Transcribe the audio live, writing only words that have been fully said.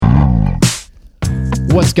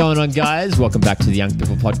What's going on, guys? Welcome back to the Young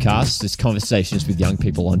People Podcast. It's conversations with young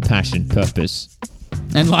people on passion, purpose,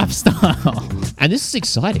 and lifestyle. And this is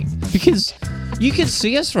exciting because you can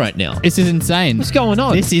see us right now. This is insane. What's going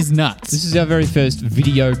on? This is nuts. This is our very first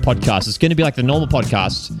video podcast. It's going to be like the normal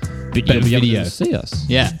podcast, but you'll be able to see us.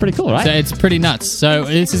 Yeah. It's pretty cool, right? So it's pretty nuts. So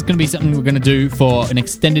this is going to be something we're going to do for an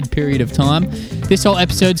extended period of time. This whole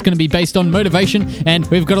episode is going to be based on motivation, and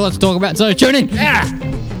we've got a lot to talk about, so tune in.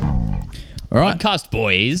 Yeah. All right. Podcast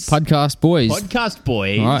boys. Podcast boys. Podcast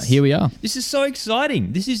boys. All right, here we are. This is so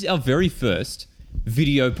exciting. This is our very first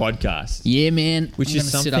video podcast. Yeah, man. Which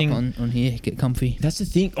is something... sit up on here, get comfy. That's the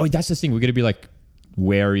thing. Oh, that's the thing. We're going to be like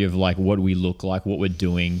wary of like what we look like, what we're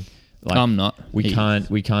doing. Like, I'm not. We can't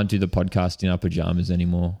do the podcast in our pajamas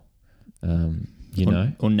anymore. You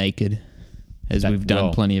know? Or naked. As we've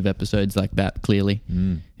done plenty of episodes like that, clearly.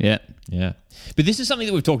 Yeah. Yeah. But this is something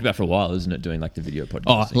that we've talked about for a while, isn't it? Doing like the video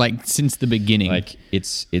podcast. Oh, like since the beginning. Like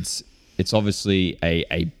it's obviously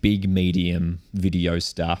a big medium, video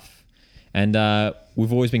stuff. And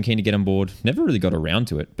we've always been keen to get on board. Never really got around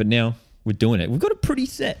to it, but now we're doing it. We've got a pretty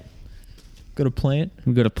set. Got a plant.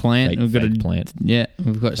 We've got a plant. We've got a plant. Yeah,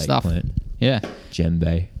 we've got Fake stuff. Plant. Yeah.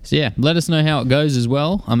 Djembe. So yeah, let us know how it goes as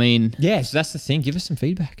well. I mean... Yeah, so that's the thing. Give us some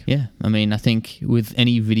feedback. Yeah. I mean, I think with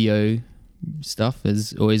any video stuff,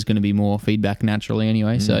 there's always going to be more feedback naturally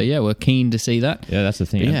anyway. So yeah, we're keen to see that. Yeah, that's the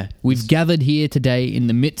thing. But yeah, we've gathered here today in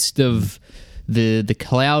the midst of the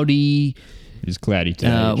cloudy... It's cloudy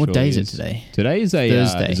today. What day is it today? Today is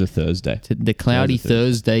a Thursday. The cloudy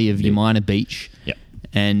Thursday of Yamina Beach. Yep.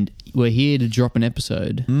 And we're here to drop an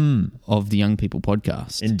episode of the Young People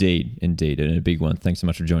Podcast. Indeed, and a big one. Thanks so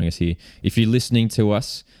much for joining us here. If you're listening to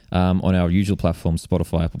us on our usual platforms,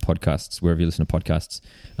 Spotify, Apple Podcasts, wherever you listen to podcasts,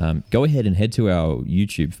 go ahead and head to our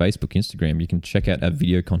YouTube, Facebook, Instagram. You can check out our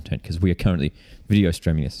video content because we are currently video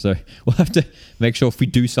streaming this. So we'll have to make sure if we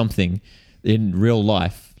do something in real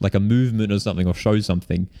life, like a movement or something, or show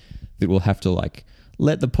something, that we'll have to like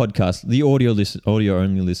let the podcast, the audio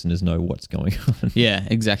only listeners know what's going on. Yeah,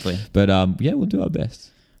 exactly. But yeah, we'll do our best.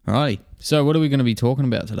 Alrighty. So what are we going to be talking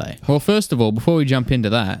about today? Well, first of all, before we jump into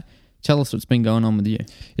that, tell us what's been going on with you.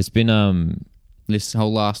 It's been this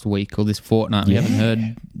whole last week or this fortnight. We haven't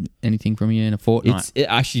heard anything from you in a fortnight.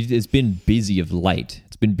 It's been busy of late.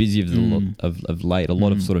 It's been busy of late. A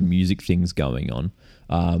lot of sort of music things going on.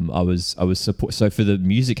 I was so for the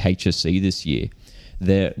music HSC this year,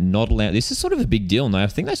 they're not allowed. This is sort of a big deal now. I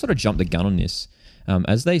think they sort of jumped the gun on this,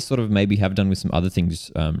 as they sort of maybe have done with some other things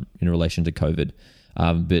in relation to COVID.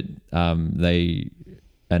 But they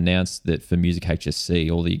announced that for music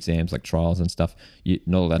HSC, all the exams like trials and stuff, you're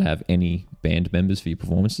not allowed to have any band members for your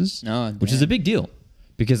performances, which is a big deal.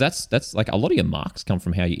 Because that's like a lot of your marks come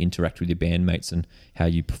from how you interact with your bandmates and how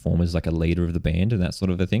you perform as like a leader of the band and that sort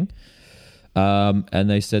of a thing. And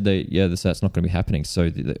they said that's not going to be happening.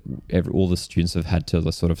 So all the students have had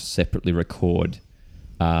to sort of separately record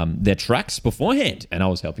their tracks beforehand, and I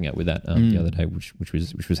was helping out with that the other day, which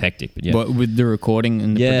was hectic. But yeah, but with the recording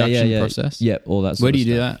and the production process. Yeah, all that. Where do you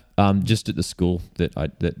do that? Just at the school that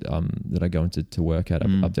I go into to work at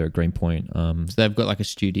up there at Greenpoint. So they've got like a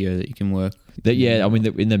studio that you can work. I mean,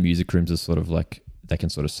 in their music rooms is sort of like they can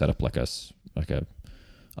sort of set up like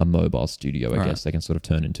a mobile studio, I guess. They can sort of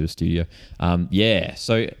turn into a studio.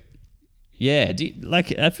 So I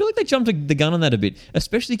feel like they jumped the gun on that a bit,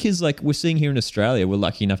 especially because like we're seeing here in Australia, we're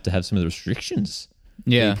lucky enough to have some of the restrictions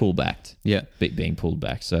being pulled back. Yeah, being pulled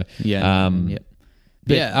back. So But I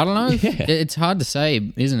don't know. Yeah. It's hard to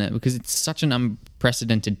say, isn't it? Because it's such an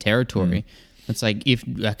unprecedented territory. It's like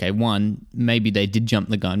one, maybe they did jump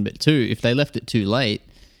the gun, but two, if they left it too late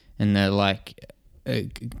and they're like,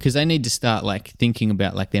 because they need to start like thinking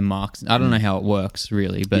about like their marks. I don't know how it works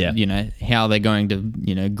really, but you know how they're going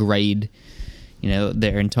to grade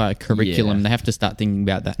their entire curriculum. They have to start thinking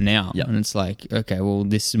about that now. And it's like, okay, well,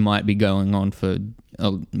 this might be going on for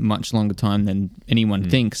a much longer time than anyone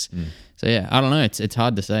thinks. So yeah, I don't know. It's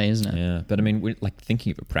hard to say, isn't it? Yeah, but I mean, we're like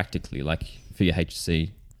thinking of it practically. Like for your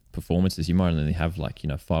HSC performances, you might only have like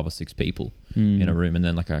 5 or 6 people in a room, and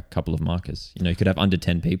then like a couple of markers. You could have under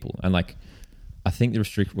 10 people, and like. I think you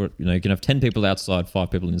can have 10 people outside, 5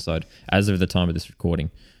 people inside as of the time of this recording.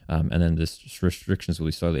 And then the restrictions will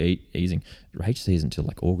be slowly easing. HSC isn't until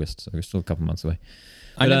like August, so we're still a couple of months away.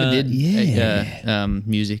 I never did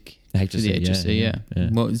music HSC, for the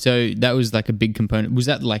HSC, Well, so that was like a big component. Was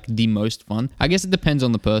that like the most fun? I guess it depends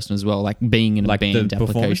on the person as well, like being in a band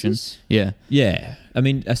application. Yeah. Yeah. I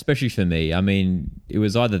mean, especially for me, I mean, it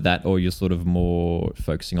was either that or you're sort of more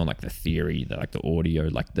focusing on like the theory, like the audio,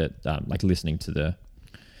 like the like listening to the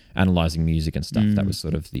analyzing music and stuff. That was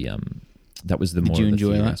sort of the that was the more of the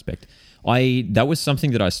theory aspect. that was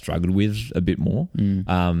something that I struggled with a bit more,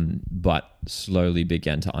 but slowly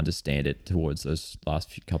began to understand it towards those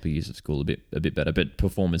last couple of years of school a bit better. But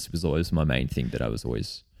performance was always my main thing that I was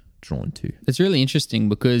always drawn to. It's really interesting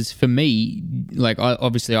because for me, like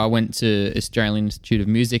I went to Australian Institute of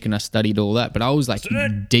Music and I studied all that, but I was like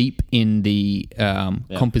deep in the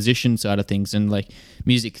composition side of things and like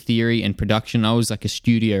music theory and production. I was like a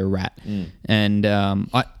studio rat, and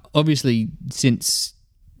I obviously since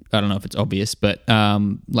I don't know if it's obvious, but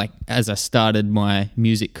like as I started my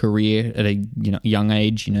music career at a young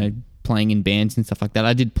age, playing in bands and stuff like that,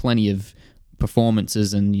 I did plenty of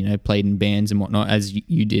performances and played in bands and whatnot, as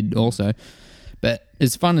you did also. But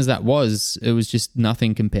as fun as that was, it was just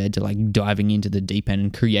nothing compared to like diving into the deep end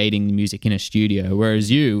and creating the music in a studio.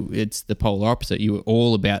 Whereas it's the polar opposite. You were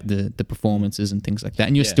all about the performances and things like that,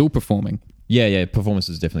 and you're still performing. Yeah, performance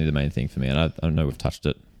is definitely the main thing for me, and I know we've touched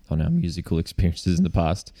it on our musical experiences in the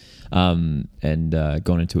past, and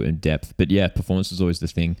gone into it in depth. But yeah, performance is always the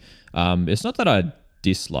thing. It's not that I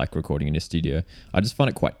dislike recording in a studio. I just find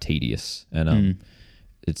it quite tedious, and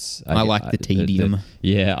I like the tedium.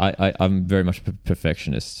 I'm very much a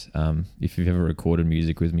perfectionist. If you've ever recorded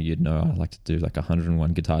music with me, you'd know I like to do like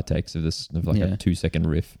 101 guitar takes of a 2-second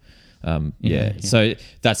riff. So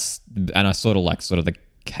that's, and I sort of like the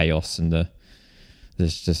chaos and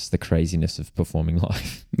there's just the craziness of performing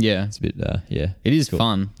live. Yeah, it's a bit it is cool.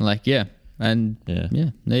 Fun. Like and there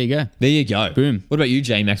you go. Boom. What about you,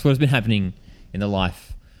 J-Max? What has been happening in the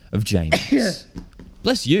life of J-Max?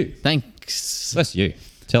 Bless you. Thanks. Bless you.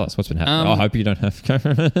 Tell us what's been happening. I hope you don't have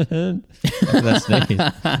that sneeze.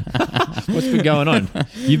 What's been going on?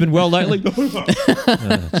 You've been well lately?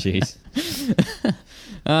 Jeez.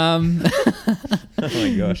 Oh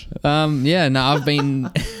my gosh. I've been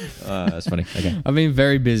that's funny. Okay. I've been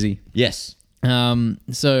very busy. Yes. So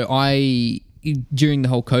during the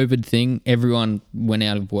whole COVID thing, everyone went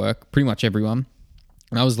out of work, pretty much everyone.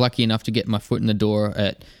 And I was lucky enough to get my foot in the door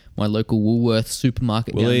at my local Woolworths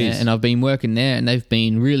supermarket down there, and I've been working there, and they've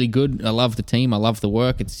been really good. I love the team. I love the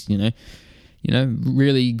work. It's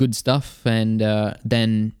really good stuff. And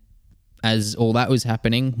then, as all that was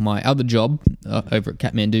happening, my other job over at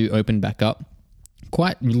Kathmandu opened back up,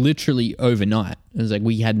 quite literally overnight. It was like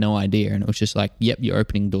we had no idea, and it was just like, "Yep, you're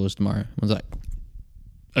opening doors tomorrow." I was like,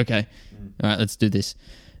 "Okay, all right, let's do this."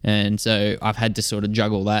 And so I've had to sort of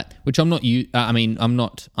juggle that, which I'm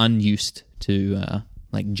not unused to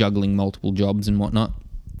like juggling multiple jobs and whatnot.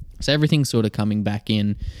 So everything's sort of coming back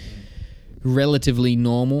in relatively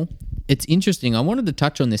normal. It's interesting. I wanted to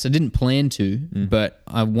touch on this. I didn't plan to, but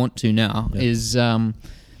I want to now, is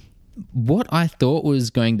what I thought was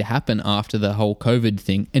going to happen after the whole COVID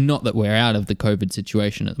thing. And not that we're out of the COVID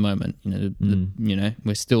situation at the moment.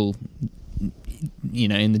 We're still,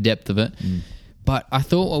 in the depth of it. But I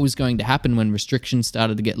thought what was going to happen when restrictions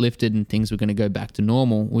started to get lifted and things were going to go back to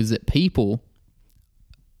normal was that people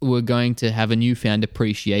were going to have a newfound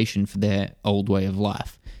appreciation for their old way of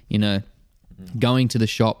life. Going to the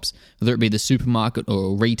shops, whether it be the supermarket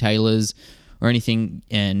or retailers or anything,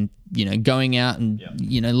 and, going out and,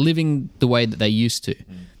 living the way that they used to.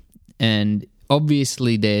 And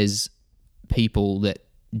obviously there's people that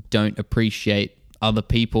don't appreciate other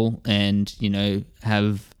people and,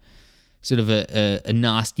 have sort of a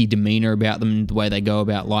nasty demeanor about them and the way they go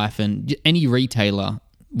about life. And any retailer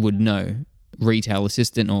would know, retail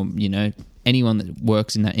assistant or, anyone that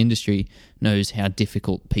works in that industry knows how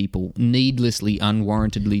difficult people, needlessly,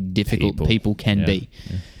 unwarrantedly difficult people can be.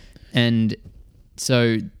 Yeah. And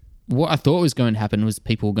so what I thought was going to happen was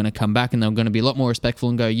people were going to come back and they were going to be a lot more respectful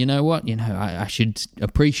and go, you know what, I should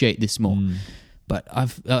appreciate this more. But I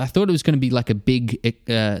thought it was going to be like a big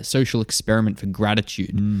social experiment for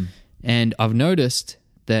gratitude. And I've noticed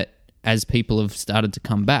that as people have started to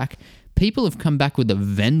come back, people have come back with a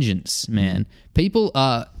vengeance, man. People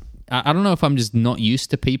are... I don't know if I'm just not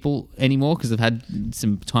used to people anymore because I've had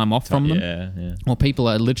some time off from them. Yeah. Or people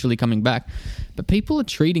are literally coming back. But people are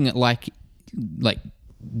treating it like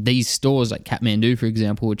these stores like Kathmandu, for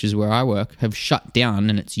example, which is where I work, have shut down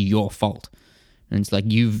and it's your fault. And it's like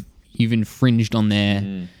you've infringed on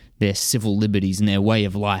their civil liberties and their way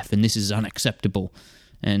of life, and this is unacceptable.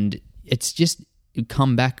 And it's just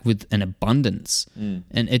come back with an abundance.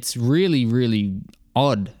 And it's really, really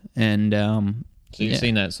odd. And so you've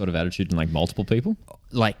seen that sort of attitude in like multiple people?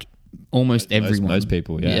 Like almost everyone. Most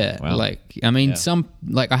people, yeah. Yeah. Wow.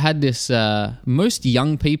 I had this, most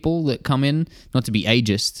young people that come in, not to be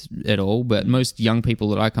ageist at all, but most young people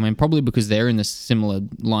that I come in, probably because they're in a similar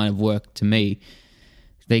line of work to me,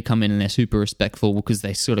 they come in and they're super respectful because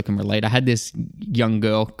they sort of can relate. I had this young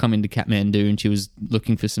girl come into Kathmandu and she was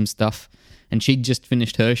looking for some stuff and she'd just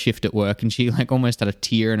finished her shift at work, and she like almost had a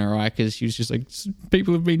tear in her eye because she was just like,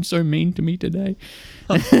 people have been so mean to me today.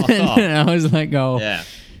 And I was like, oh,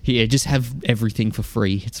 yeah, just have everything for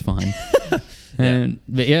free. It's fine.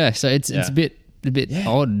 But yeah, so it's a bit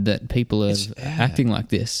odd that people are acting like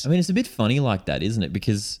this. I mean, it's a bit funny like that, isn't it?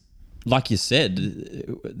 Because, like you said,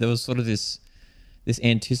 there was sort of this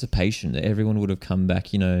anticipation that everyone would have come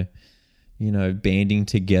back, you know, banding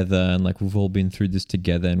together, and like we've all been through this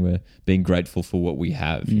together, and we're being grateful for what we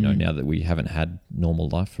have, you know, now that we haven't had normal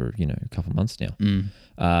life for, you know, a couple of months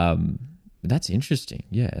now. That's interesting,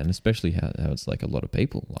 yeah, and especially how it's like a lot of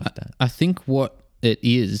people like that. I think what it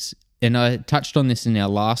is, and I touched on this in our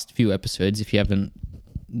last few episodes. If you haven't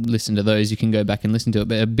listened to those, you can go back and listen to it.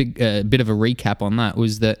 But a bit of a recap on that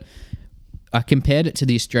was that I compared it to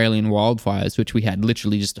the Australian wildfires, which we had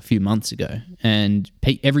literally just a few months ago, and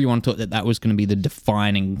everyone thought that was going to be the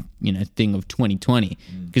defining, you know, thing of 2020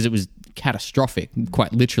 because it was catastrophic,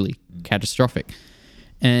 quite literally catastrophic.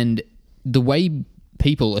 And the way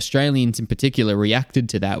people, Australians in particular, reacted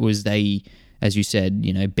to that was they, as you said,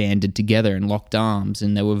 you know, banded together and locked arms,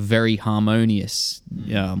 and they were very harmonious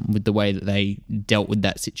with the way that they dealt with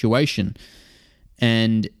that situation.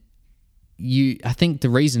 And I think the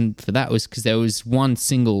reason for that was because there was one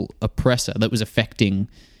single oppressor that was affecting,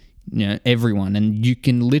 you know, everyone, and you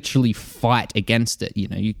can literally fight against it. You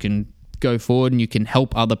know, you can go forward and you can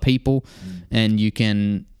help other people, and you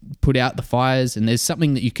can put out the fires, and there's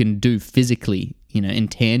something that you can do physically, you know,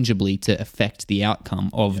 intangibly to affect the outcome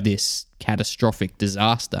of this catastrophic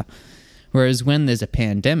disaster. Whereas when there's a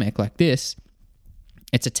pandemic like this,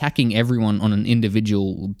 it's attacking everyone on an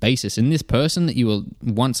individual basis. And this person that you were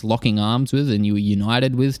once locking arms with and you were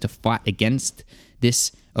united with to fight against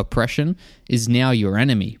this oppression is now your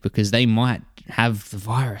enemy because they might have the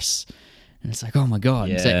virus. And it's like, oh my God.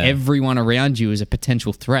 Yeah. So everyone around you is a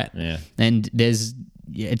potential threat. Yeah. And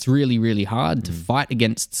it's really, really hard to fight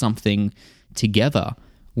against something together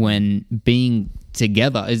when being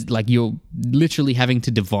together is like you're literally having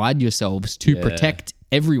to divide yourselves to protect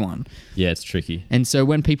everyone. Yeah, it's tricky. And so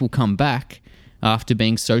when people come back after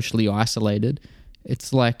being socially isolated,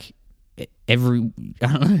 it's like I don't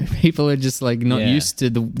know, people are just like not used to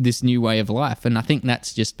this new way of life. And I think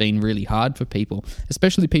that's just been really hard for people,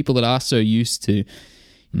 especially people that are so used to, you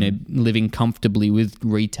know, living comfortably with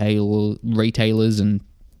retailers and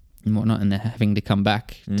whatnot, and they're having to come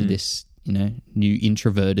back to this, you know, new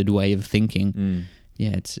introverted way of thinking.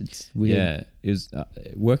 Yeah, it's weird. Yeah, is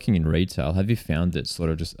working in retail. Have you found that sort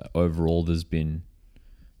of just overall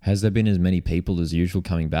has there been as many people as usual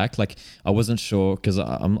coming back? Like, I wasn't sure because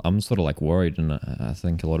I'm sort of like worried, and I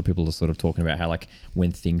think a lot of people are sort of talking about how like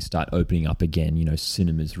when things start opening up again, you know,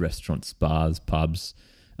 cinemas, restaurants, bars, pubs,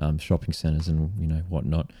 shopping centers, and you know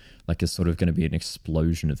whatnot, like there's sort of going to be an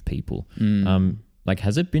explosion of people. Like,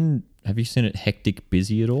 have you seen it hectic,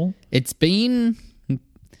 busy at all? It's been.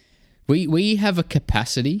 We have a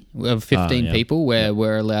capacity of 15 people where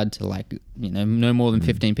we're allowed to, like, you know, no more than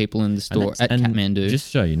 15 people in the store at Kathmandu.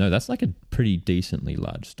 Just so you know, that's like a pretty decently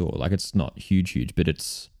large store. Like, it's not huge, but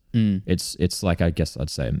it's like, I guess I'd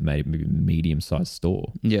say maybe medium-sized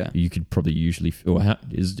store. Yeah. You could probably usually,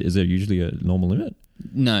 is there usually a normal limit?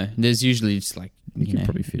 No, there's usually just like, you could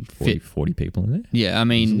probably fit 40 people in there. Yeah, I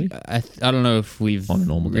mean, I don't know if we've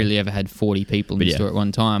really ever had 40 people in the store at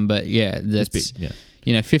one time, but yeah, that's...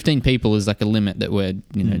 You know, 15 people is like a limit that we're,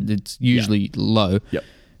 you know, it's usually low. Yep.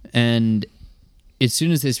 And as soon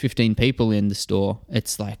as there's 15 people in the store,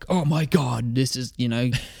 it's like, oh my God, this is, you know,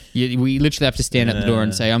 we literally have to stand at the door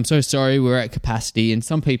and say, I'm so sorry, we're at capacity. And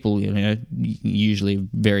some people, you know, usually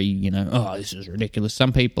very, you know, oh, this is ridiculous.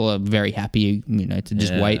 Some people are very happy, you know, to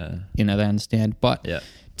just wait, you know, they understand. But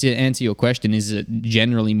to answer your question, is it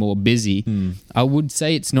generally more busy? I would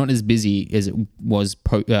say it's not as busy as it was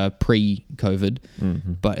pre-COVID,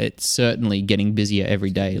 but it's certainly getting busier every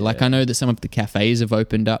day. Like, I know that some of the cafes have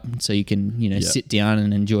opened up, so you can, you know, sit down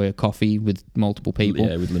and enjoy a coffee with multiple people.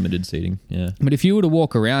 Yeah, with limited seating, But if you were to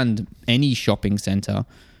walk around any shopping centre,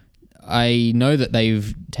 I know that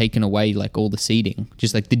they've taken away, like, all the seating,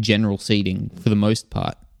 just like the general seating for the most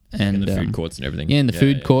part. And the food courts and everything. Yeah, and the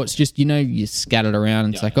food courts, just, you know, you're scattered around.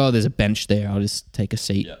 And it's like, oh, there's a bench there. I'll just take a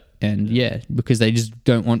seat. Yeah. And because they just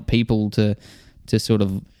don't want people to sort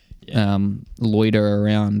of loiter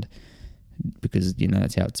around because, you know,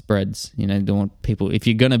 that's how it spreads. You know, they don't want people, if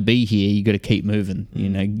you're going to be here, you got to keep moving, you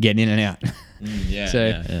know, get in and out.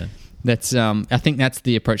 That's, I think that's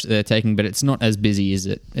the approach that they're taking, but it's not as busy as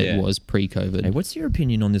it was pre-COVID. Hey, what's your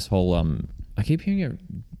opinion on this whole, I keep hearing it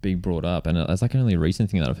being brought up, and it's like only a recent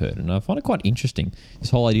thing that I've heard, and I find it quite interesting, this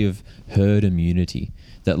whole idea of herd immunity,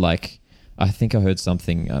 that like I think I heard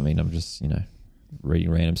something. I mean, I'm just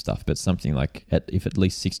reading random stuff, but something like if at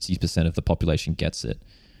least 60% of the population gets it,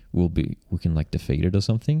 we can like defeat it or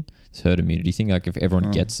something. It's herd immunity thing. Like if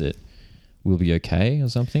everyone gets it, we'll be okay or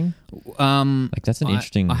something. Like that's an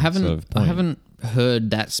interesting. I haven't sort of point. I haven't heard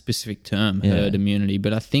that specific term, herd immunity,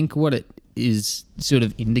 but I think what it is sort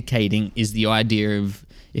of indicating is the idea of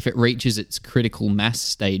if it reaches its critical mass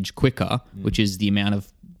stage quicker, which is the amount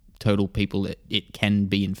of total people that it can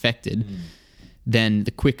be infected, then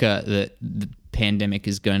the quicker that the pandemic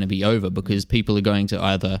is going to be over, because people are going to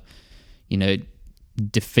either,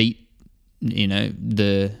 defeat,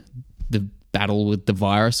 the battle with the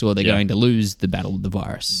virus, or they're going to lose the battle with the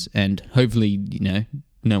virus. And hopefully,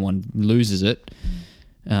 no one loses it,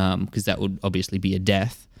 because that would obviously be a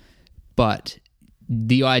death. But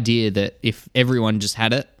the idea that if everyone just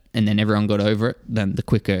had it and then everyone got over it, then the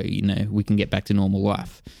quicker, we can get back to normal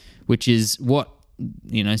life, which is what,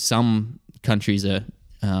 some countries are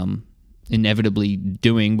inevitably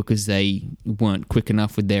doing because they weren't quick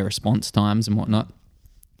enough with their response times and whatnot.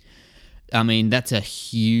 I mean, that's a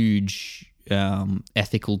huge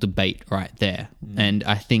ethical debate right there. And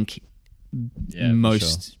I think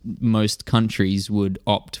most countries would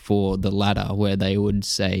opt for the latter, where they would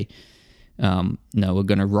say, no, we're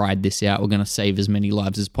going to ride this out. We're going to save as many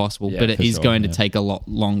lives as possible, but it is going to take a lot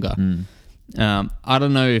longer. I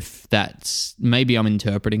don't know if that's, maybe I'm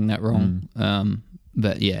interpreting that wrong.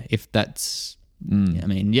 But yeah, if that's, I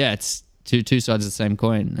mean, it's two sides of the same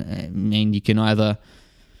coin. I mean, you can either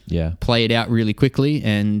play it out really quickly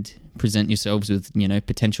and present yourselves with,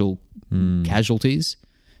 potential casualties,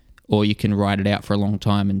 or you can ride it out for a long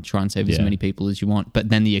time and try and save as many people as you want. But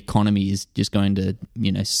then the economy is just going to,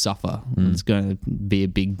 suffer. It's going to be a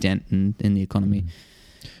big dent in the economy.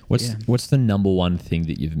 What's the number one thing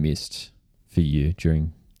that you've missed for you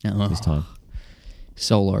during this time?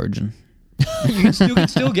 Soul Origin. You can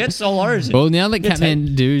still get Soul Origin. Well, now that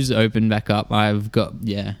Kathmandu's opened back up, I've got,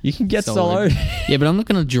 you can get Soul Origin. Yeah, but I'm not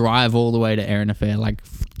going to drive all the way to Erina Fair, like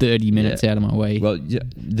 30 minutes out of my way. Well,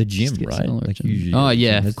 the gym, right? Like usually,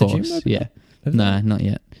 of course. Yeah. No, not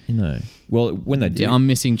yet. No. Well, when they do, I'm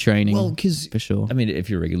missing training. Well, because for sure. I mean, if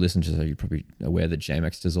you're a regular listener to the show, you're probably aware that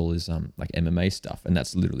JMax does all his like MMA stuff, and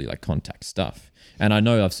that's literally like contact stuff. And I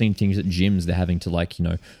know I've seen things at gyms they're having to like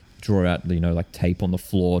draw out like tape on the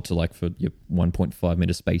floor to like for your 1.5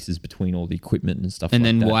 meter spaces between all the equipment and stuff. And like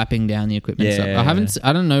then that. wiping down the equipment. Stuff.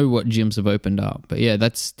 I don't know what gyms have opened up, but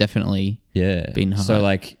that's definitely been hard. So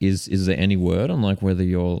like, is there any word on like whether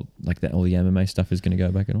you're like that all the MMA stuff is going to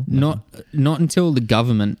go back at all? Not until the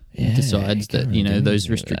government decides that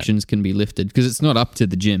those restrictions can be lifted, because it's not up to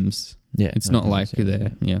the gyms. Yeah, it's not like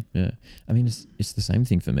they're I mean, it's the same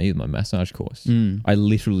thing for me with my massage course. I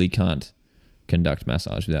literally can't conduct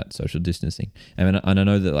massage without social distancing. And I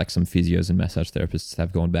know that like some physios and massage therapists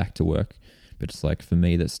have gone back to work, but it's like for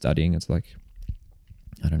me that's studying, it's like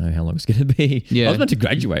I don't know how long it's going to be. Yeah. I was meant to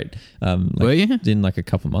graduate. Were you? In like a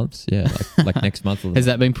couple months. Yeah, like next month. Has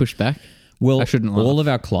that been pushed back? Well, all of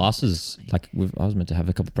our classes, like I was meant to have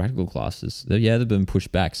a couple of practical classes. They've been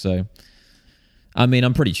pushed back. So, I mean,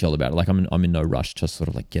 I'm pretty chill about it. Like I'm in no rush to sort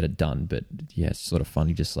of like get it done. But yeah, it's sort of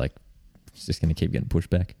funny. Just like it's just going to keep getting pushed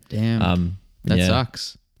back. Damn. That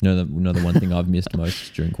sucks. The one thing I've missed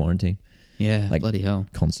most during quarantine. Yeah, like bloody hell.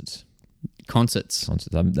 Concerts.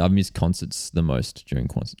 I've missed concerts the most during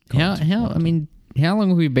concerts. I mean, how long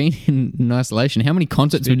have we been in isolation? How many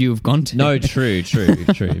concerts would you have gone to? No, true.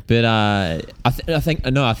 But I think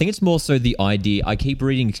it's more so the idea. I keep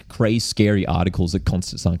reading crazy, scary articles that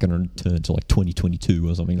concerts aren't going to return until like 2022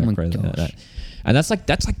 or something like crazy like that. And that's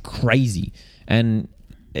like crazy. And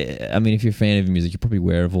I mean, if you're a fan of music, you're probably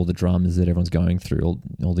aware of all the dramas that everyone's going through,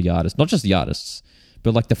 all the artists, not just the artists,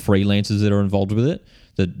 but like the freelancers that are involved with it,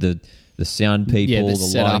 the sound people, the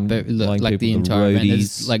setup, like people, the entire event.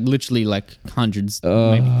 There's like literally like hundreds,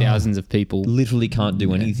 maybe thousands of people. Literally can't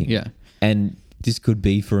do anything. Yeah. And this could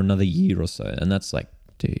be for another year or so. And that's like,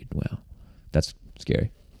 dude, wow. That's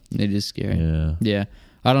scary. It is scary. Yeah. Yeah.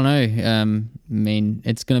 I don't know. I mean,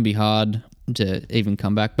 it's going to be hard to even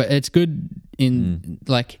come back, but it's good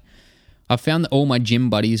like I've found that all my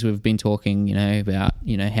gym buddies who have been talking, about,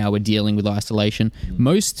 how we're dealing with isolation,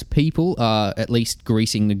 most people are at least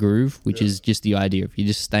greasing the groove, which is just the idea of you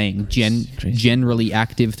just staying generally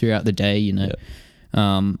active throughout the day,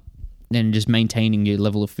 and just maintaining your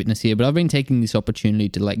level of fitness here. But I've been taking this opportunity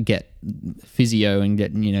to like get physio and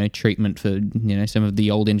get, treatment for, some of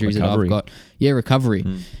the old injuries that I've got. Yeah, recovery.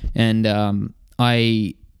 And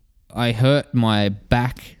I hurt my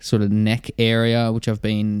back, sort of neck area, which I've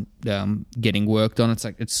been getting worked on. It's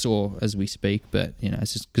like it's sore as we speak, but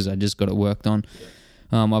it's just because I just got it worked on.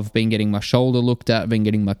 I've been getting my shoulder looked at. I've been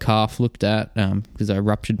getting my calf looked at because I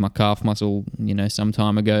ruptured my calf muscle, some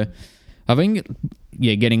time ago. I've been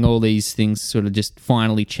getting all these things sort of just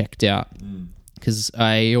finally checked out because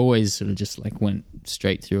I always sort of just like went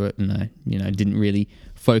straight through it, and I didn't really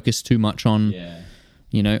focus too much on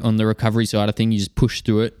on the recovery side of things. You just push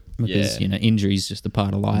through it. Because injury is just a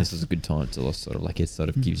part of life. This is a good time to sort of like it sort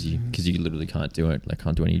of gives you, because you literally can't do it. Like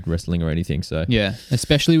can't do any wrestling or anything. So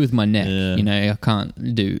especially with my neck. I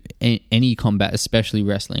can't do any combat, especially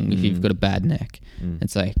wrestling. If you've got a bad neck,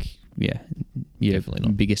 it's like your Definitely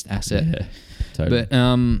not. biggest asset. Yeah, totally.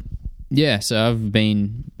 But so I've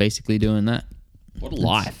been basically doing that. What a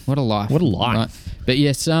life! What a life! What a life! Right. But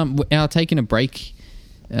yes, our Taking a Break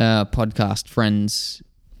podcast friends.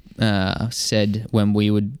 Said when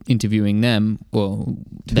we were interviewing them, or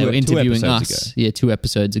they were interviewing us. 2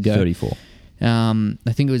 episodes ago. 34. I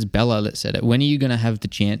think it was Bella that said it. When are you going to have the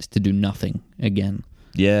chance to do nothing again?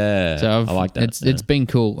 Yeah, so I like that. It's been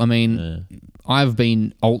cool. I mean, I've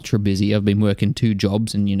been ultra busy. I've been working 2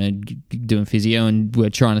 jobs and doing physio, and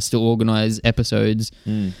we're trying to still organize episodes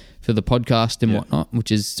for the podcast and whatnot.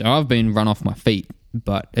 Which is, so I've been run off my feet,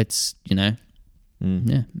 but it's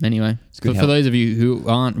anyway, for those of you who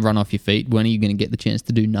aren't run off your feet, when are you going to get the chance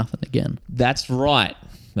to do nothing again? That's right.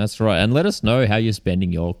 And let us know how you're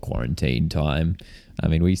spending your quarantine time. I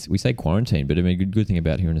mean, we say quarantine, but I mean, good thing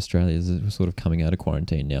about here in Australia is that we're sort of coming out of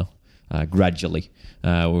quarantine now, gradually.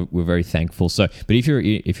 We're very thankful. So, but if you're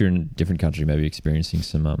in a different country, maybe experiencing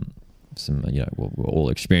some we're all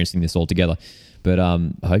experiencing this all together. But I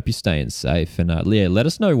hope you're staying safe. And Leah, let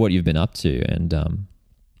us know what you've been up to and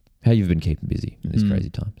how you've been keeping busy in these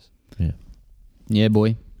crazy times. Yeah,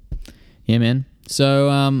 boy. Yeah, man.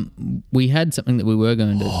 So we had something that we were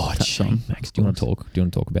going to touch on. Max, do you want to talk? Do you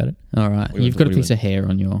want to talk about it? All right. You've got a piece of hair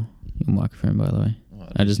on your microphone, by the way.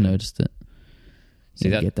 I just noticed it.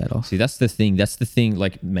 Get that off. See, that's the thing.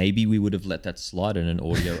 Like, maybe we would have let that slide in an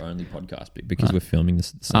audio-only podcast because we're filming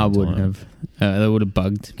this at the same time. I wouldn't have. That would have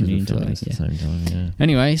bugged me into at the same time,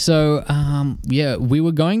 Anyway, so, we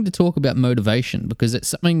were going to talk about motivation because it's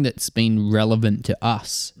something that's been relevant to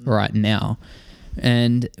us right now.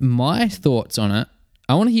 And my thoughts on it,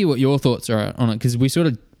 I want to hear what your thoughts are on it, because we sort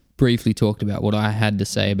of briefly talked about what I had to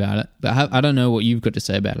say about it, but I don't know what you've got to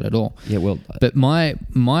say about it at all. Yeah, well... But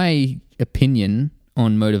my opinion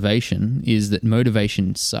on motivation is that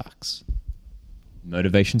motivation sucks.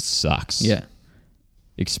 Motivation sucks? Yeah.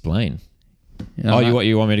 Explain.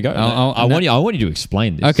 You want me to go? I want you to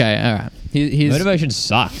explain this. Okay, all right. Motivation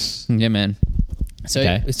sucks. Yeah, man.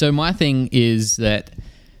 So my thing is that,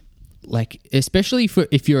 like, especially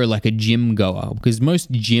if you're like a gym goer, because most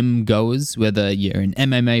gym goers, whether you're an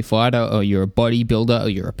MMA fighter or you're a bodybuilder or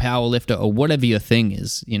you're a powerlifter or whatever your thing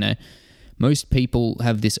is, most people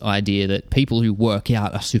have this idea that people who work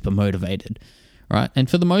out are super motivated, right? And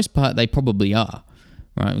for the most part, they probably are,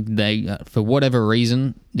 right? They, for whatever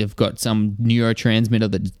reason, they've got some neurotransmitter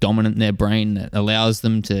that's dominant in their brain that allows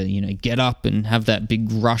them to, get up and have that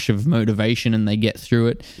big rush of motivation, and they get through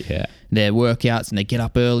it. Yeah. Their workouts, and they get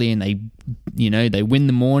up early, and they win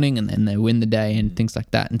the morning, and then they win the day, and things like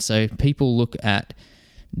that. And so people look at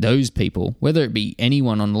those people, whether it be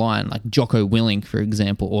anyone online, like Jocko Willink, for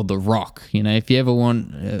example, or The Rock. If you ever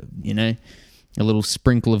want, a little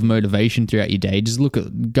sprinkle of motivation throughout your day, just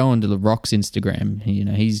go onto The Rock's Instagram.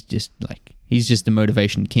 He's just the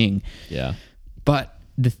motivation king. Yeah. But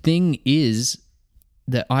the thing is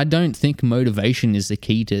that I don't think motivation is the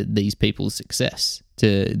key to these people's success,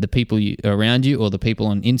 to the people around you or the people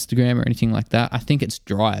on Instagram or anything like that. I think it's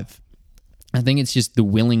drive. I think it's just the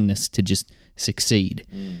willingness to just succeed.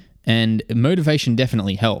 And motivation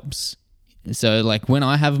definitely helps. So, like, when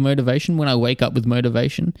I have motivation, when I wake up with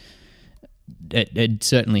motivation, it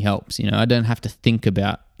certainly helps. I don't have to think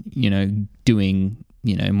about, doing,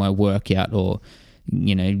 my workout or,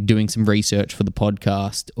 doing some research for the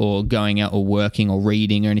podcast or going out or working or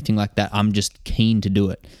reading or anything like that. I'm just keen to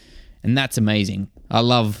do it. And that's amazing. I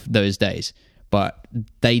love those days. But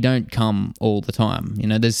they don't come all the time.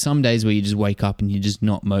 There's some days where you just wake up and you're just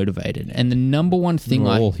not motivated. And the number one thing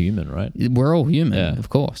we're all human, right? We're all human, of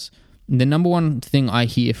course. The number one thing I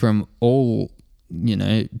hear from all,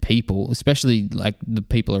 people, especially like the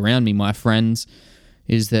people around me, my friends,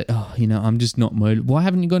 is that, I'm just not motivated. Why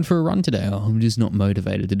haven't you gone for a run today? Oh, I'm just not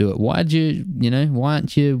motivated to do it. Why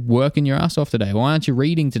aren't you working your ass off today? Why aren't you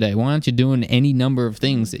reading today? Why aren't you doing any number of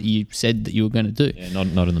things that you said that you were going to do? Yeah,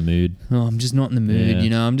 not in the mood. Oh, I'm just not in the mood.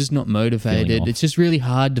 Yeah. I'm just not motivated. It's just really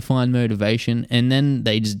hard to find motivation, and then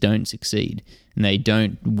they just don't succeed, and they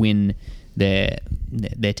don't win their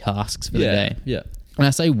tasks for the day. Yeah. And I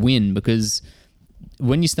say win because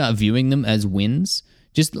when you start viewing them as wins,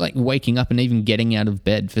 just like waking up and even getting out of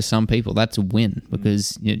bed for some people, that's a win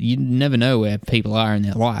because you never know where people are in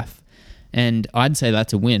their life. And I'd say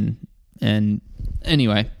that's a win. And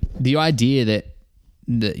anyway, the idea that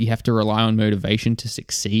you have to rely on motivation to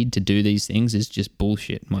succeed to do these things is just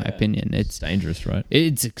bullshit, in my opinion. It's dangerous, right?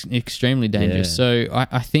 It's extremely dangerous. Yeah. So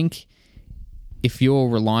I think if you're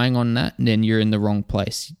relying on that, then you're in the wrong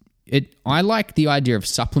place. I like the idea of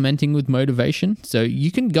supplementing with motivation. So you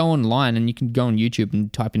can go online and you can go on YouTube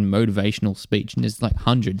and type in motivational speech, and there's like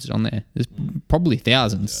hundreds on there. There's probably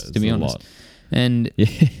thousands, to be honest. Lot. And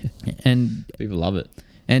people love it.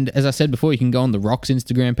 And as I said before, you can go on The Rock's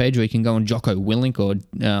Instagram page, or you can go on Jocko Willink, or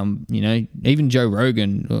even Joe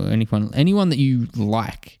Rogan, or anyone that you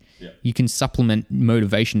like. Yeah. You can supplement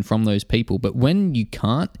motivation from those people. But when you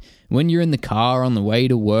can't, when you're in the car on the way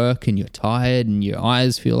to work and you're tired and your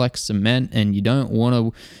eyes feel like cement and you don't want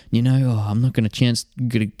to, I'm not going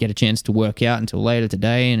to get a chance to work out until later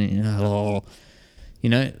today, and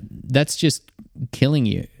that's just killing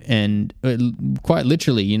you. And quite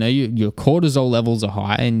literally, your cortisol levels are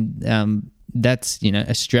high, and that's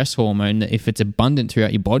a stress hormone that if it's abundant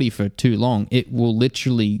throughout your body for too long, it will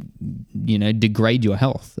literally degrade your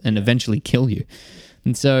health and eventually kill you.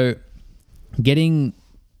 And so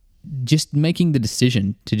just making the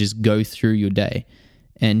decision to just go through your day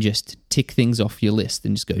and just tick things off your list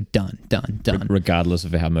and just go done. Regardless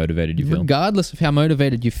of how motivated you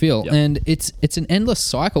feel. Yep. And it's an endless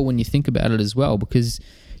cycle when you think about it as well, because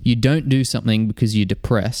you don't do something because you're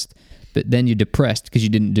depressed, but then you're depressed because you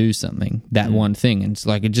didn't do something, that one thing. And it's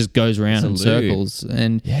like it just goes around in circles.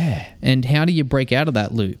 And how do you break out of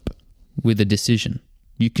that loop? With a decision.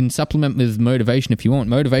 You can supplement with motivation if you want.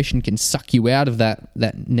 Motivation can suck you out of that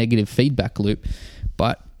negative feedback loop,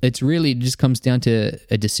 but it just comes down to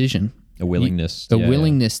a decision. A willingness.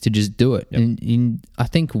 Willingness to just do it. Yep. And I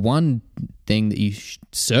think one thing that you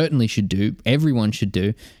certainly should do, everyone should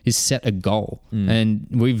do, is set a goal. And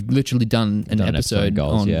we've literally done an episode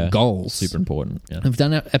on goals. Super important. Yeah. We've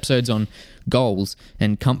done episodes on goals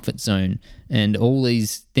and comfort zone and all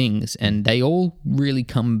these things, and they all really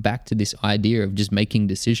come back to this idea of just making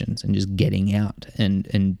decisions and just getting out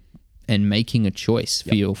and making a choice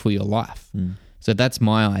for your life. So that's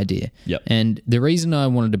my idea. Yep. And the reason I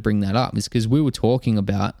wanted to bring that up is because we were talking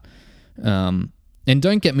about, and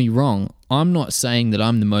don't get me wrong, I'm not saying that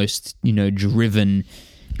I'm the most, driven,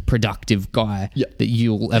 productive guy that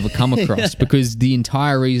you'll ever come across, because the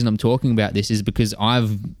entire reason I'm talking about this is because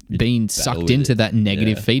I've been sucked into that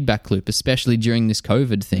negative feedback loop, especially during this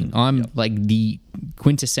COVID thing. I'm like the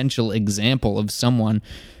quintessential example of someone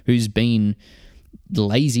who's been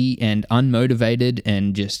lazy and unmotivated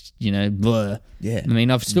and just, blah. Yeah. I mean,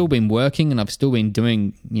 I've still been working and I've still been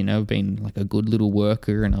doing, been like a good little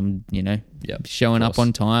worker, and I'm, showing up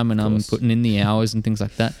on time and I'm putting in the hours and things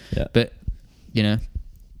like that. Yeah. But,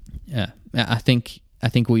 I think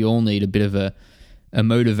we all need a bit of a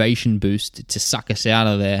motivation boost to suck us out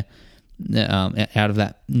of there, out of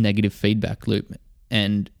that negative feedback loop.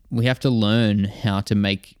 And we have to learn how to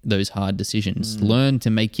make those hard decisions. Learn to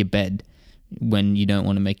make your bed when you don't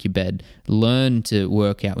want to make your bed. Learn to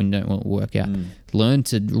work out when you don't want to work out. Learn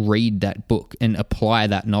to read that book and apply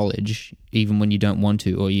that knowledge even when you don't want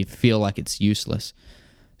to, or you feel like it's useless.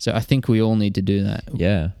 So I think we all need to do that.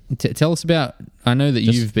 Yeah. Tell us about, I know that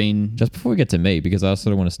you've been... Just before we get to me, because I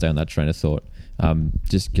sort of want to stay on that train of thought,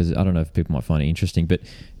 just because I don't know if people might find it interesting, but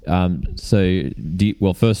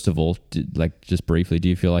first of all, just briefly, do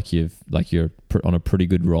you feel like you're on a pretty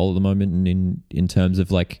good roll at the moment in terms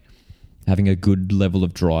of like having a good level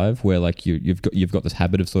of drive where like you've got this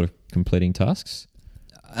habit of sort of completing tasks?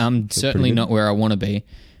 I'm certainly not where I want to be.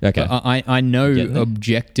 Okay. But I know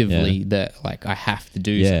objectively that like I have to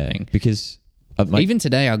do something. Because even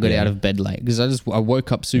today I got out of bed late because I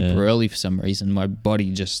woke up super early for some reason. My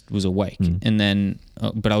body just was awake, and then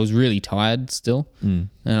but I was really tired still. I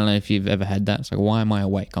don't know if you've ever had that. It's like, why am I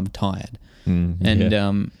awake? I'm tired. And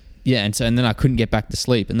then I couldn't get back to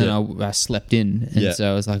sleep, and then I slept in, and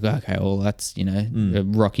so I was like, okay, well that's a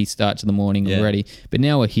rocky start to the morning already. But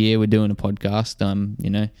now we're here, we're doing a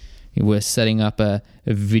podcast. We're setting up a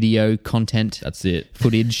video content. That's it.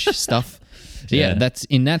 Footage stuff. So that's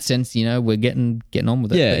in that sense. We're getting on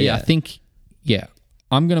with it. I think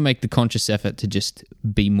I'm going to make the conscious effort to just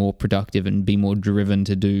be more productive and be more driven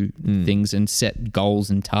to do things and set goals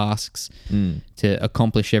and tasks to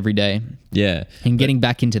accomplish every day. Yeah. And getting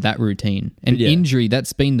back into that routine. And injury,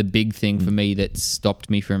 that's been the big thing for me that's stopped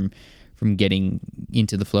me from getting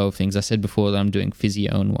into the flow of things. I said before that I'm doing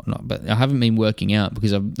physio and whatnot, but I haven't been working out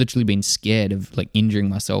because I've literally been scared of like injuring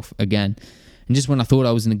myself again. And just when I thought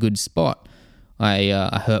I was in a good spot,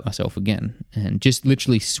 I hurt myself again, and just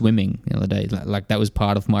literally swimming the other day, like that was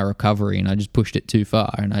part of my recovery, and I just pushed it too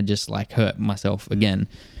far, and I just like hurt myself again.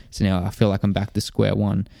 So now I feel like I'm back to square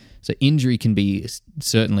one. So injury can be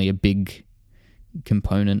certainly a big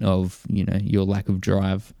component of, you know, your lack of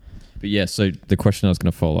drive. But yeah, so the question I was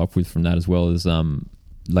going to follow up with from that as well is,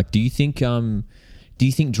 like, do you think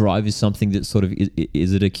drive is something that sort of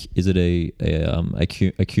is it a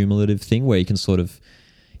cumulative thing where you can sort of,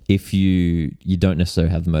 if you don't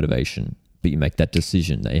necessarily have the motivation, but you make that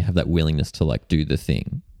decision, that you have that willingness to like do the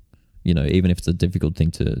thing, you know, even if it's a difficult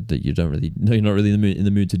thing that you're not really in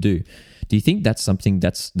the mood to do. Do you think that's something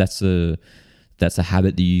that's a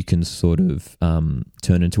habit that you can sort of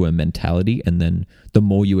turn into a mentality, and then the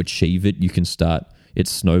more you achieve it, you can start, it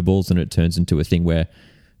snowballs and it turns into a thing where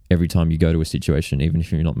every time you go to a situation, even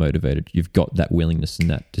if you're not motivated, you've got that willingness and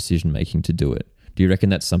that decision making to do it. Do you reckon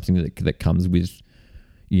that's something that comes with,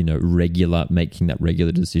 you know, making that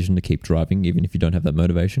regular decision to keep driving, even if you don't have that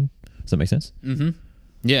motivation? Does that make sense? Mm-hmm.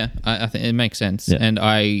 Yeah, I think it makes sense. Yeah. And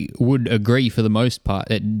I would agree for the most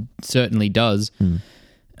part. It certainly does.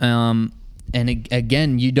 And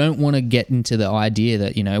again, you don't want to get into the idea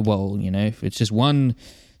that, you know, well, you know, if it's just one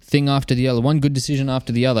thing after the other, one good decision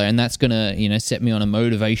after the other, and that's going to, you know, set me on a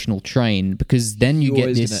motivational train, because then you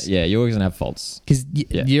get this... you're always going to have faults. Because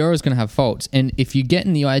you're always going to have faults. And if you get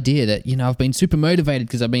in the idea that, you know, I've been super motivated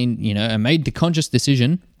because I've been, you know, I made the conscious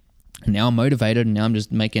decision, and now I'm motivated, and now I'm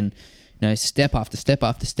just making, you know, step after step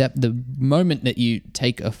after step. The moment that you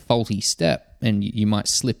take a faulty step and you might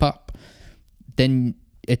slip up, then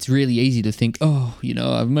it's really easy to think, oh, you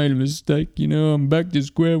know, I've made a mistake, you know, I'm back to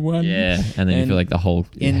square one. Yeah, and then you feel like the whole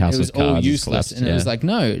house of cards all useless. And it was like,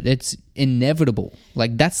 no, it's inevitable.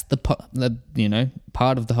 Like, that's the you know,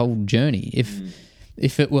 part of the whole journey.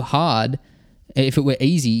 If it were hard, if it were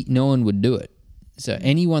easy, no one would do it. So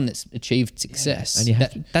anyone that's achieved success,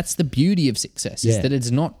 that's the beauty of success, is that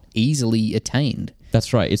it's not easily attained.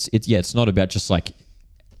 That's right. It's not about just like,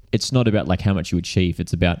 it's not about like how much you achieve.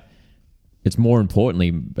 It's more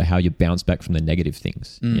importantly how you bounce back from the negative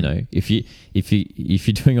things. You know, if you're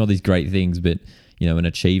doing all these great things, but, you know, and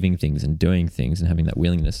achieving things and doing things and having that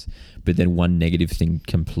willingness, but then one negative thing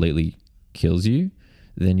completely kills you,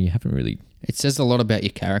 then you haven't really. It says a lot about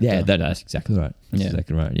your character. Yeah, that's exactly right. That's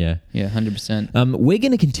exactly right. Yeah. Yeah, 100%. We're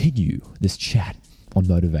going to continue this chat on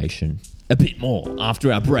motivation a bit more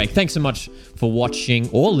after our break. Thanks so much for watching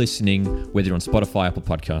or listening, whether you're on Spotify, Apple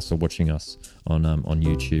Podcasts, or watching us on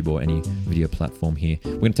YouTube or any video platform here.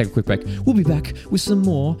 We're going to take a quick break. We'll be back with some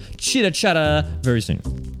more chitter chatter very soon.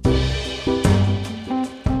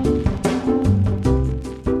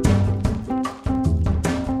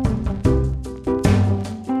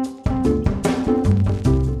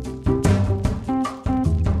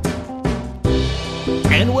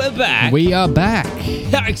 And we're back. We are back.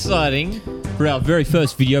 How exciting for our very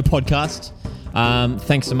first video podcast.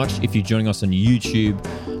 Thanks so much if you're joining us on YouTube.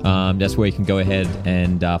 That's where you can go ahead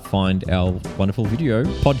and find our wonderful video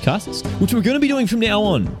podcasts, which we're going to be doing from now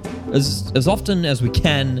on as often as we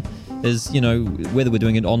can, as, you know, whether we're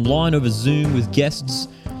doing it online over Zoom with guests,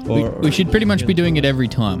 or we should pretty much be doing it every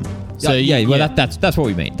time. So that's what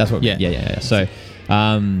we mean. That's what we mean. Yeah. So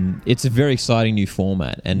it's a very exciting new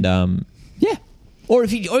format, and or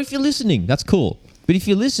if you're listening, that's cool. But if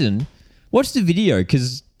you listen, watch the video,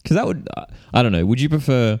 because that would, I don't know. Would you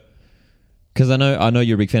prefer? Because I know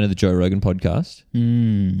you're a big fan of the Joe Rogan podcast.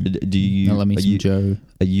 Do you? Now let me see Joe.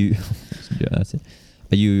 Are you? That's it.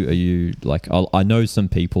 Are you like? I know some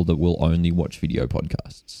people that will only watch video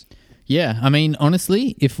podcasts. Yeah, I mean,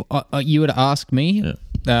 honestly, if you were to ask me,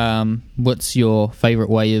 what's your favorite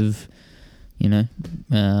way of, you know,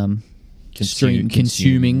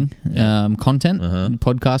 consuming content,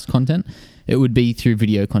 podcast content, it would be through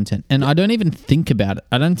video content. And I don't even think about it.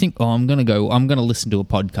 I don't think, I'm going to listen to a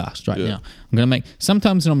podcast right now. I'm going to make,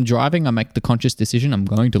 sometimes when I'm driving, I make the conscious decision, I'm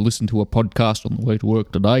going to listen to a podcast on the way to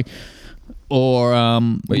work today. Or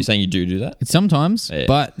what, you're saying you do that? Sometimes,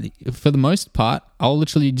 but for the most part, I'll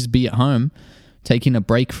literally just be at home taking a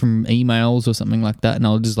break from emails or something like that, and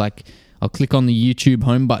I'll just I'll click on the YouTube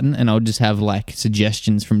home button, and I'll just have like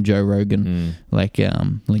suggestions from Joe Rogan, like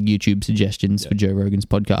YouTube suggestions for Joe Rogan's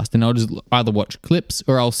podcast, and I'll just either watch clips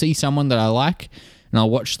or I'll see someone that I like, and I'll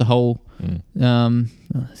watch the whole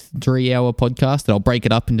 3-hour podcast. I'll break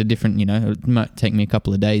it up into different, you know, it might take me a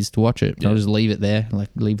couple of days to watch it. I'll just leave it there, like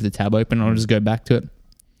leave the tab open, and I'll just go back to it.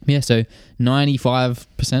 Yeah, so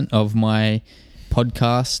 95% of my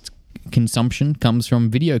podcast consumption comes from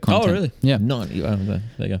video content. Oh, really? Yeah. 90. Oh, there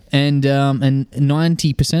you go. And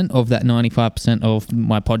 90% of that 95% of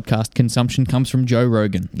my podcast consumption comes from Joe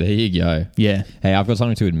Rogan. There you go. Yeah. Hey, I've got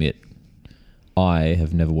something to admit. I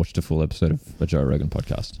have never watched a full episode of a Joe Rogan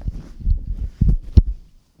podcast.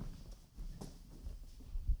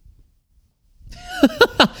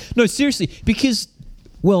 No, seriously, because,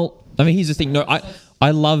 well, I mean, here's the thing. No,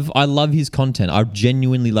 I love his content. I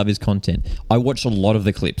genuinely love his content. I watch a lot of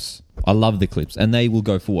the clips. I love the clips, and they will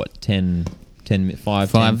go for what, 10,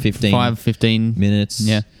 15 minutes.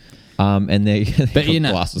 Yeah. And they but you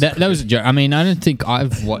know, that was a joke. I mean, I don't think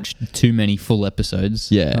I've watched too many full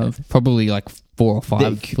episodes. Yeah. Probably like 4 or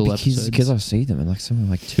 5 full episodes. Because I see them in like something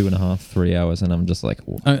like 2.5, 3 hours, and I'm just like,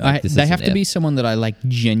 they have to be someone that I like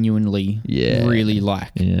genuinely really like.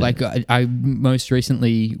 Yeah. Like I most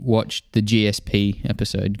recently watched the GSP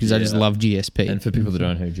episode because I just love GSP. And for people that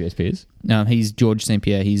don't know who GSP is, he's George St.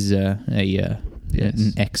 Pierre. He's an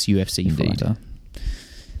ex-UFC fighter.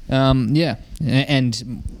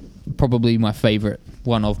 And probably one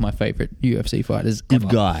of my favorite UFC fighters. Good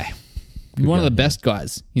ever. guy. One of the best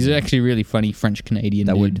guys. He's actually really funny French Canadian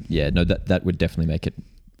dude. That would definitely make it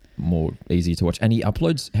more easy to watch. And he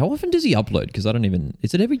uploads. How often does he upload? Because I don't even.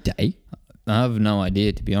 Is it every day? I have no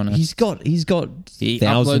idea, to be honest. He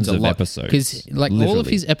thousands of episodes. Because all of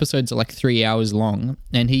his episodes are like 3 hours long,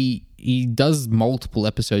 and he does multiple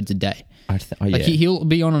episodes a day. He'll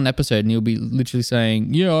be on an episode and he'll be literally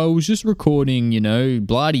saying, I was just recording,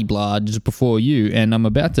 blah-de-blah just before you, and I'm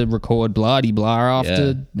about to record blah-de-blah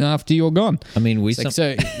after you're gone. I mean,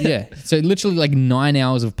 so literally like 9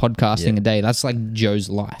 hours of podcasting a day. That's like Joe's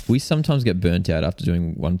life. We sometimes get burnt out after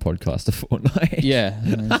doing one podcast a fortnight. Yeah.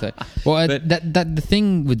 The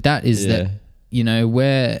thing with that is that,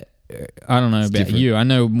 where... I don't know about you. I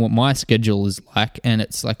know what my schedule is like, and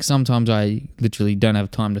it's like sometimes I literally don't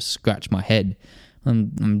have time to scratch my head.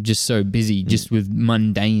 I'm just so busy just with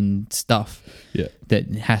mundane stuff that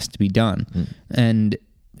has to be done. And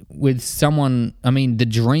with someone, I mean, the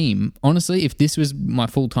dream, honestly, if this was my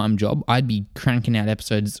full-time job, I'd be cranking out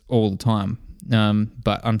episodes all the time.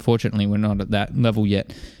 But unfortunately, we're not at that level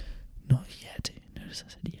yet. Not yet. Notice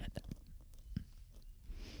I said yet.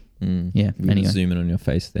 Anyway. Zooming on your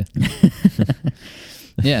face there.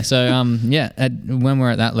 When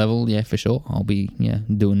we're at that level, for sure, I'll be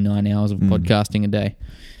doing 9 hours of podcasting a day.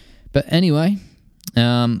 But anyway,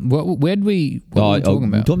 what were we talking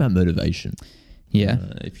about? We're talking about motivation. Yeah.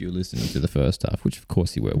 If you were listening to the first half, which of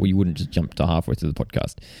course you were, well, you wouldn't just jump to halfway through the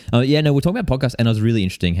podcast. We're talking about podcasts, and it was really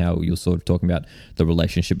interesting how you're sort of talking about the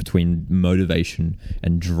relationship between motivation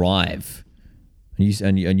and drive.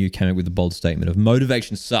 And you came up with the bold statement of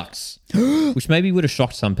motivation sucks, which maybe would have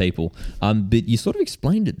shocked some people. But you sort of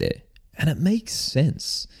explained it there, and it makes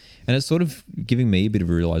sense. And it's sort of giving me a bit of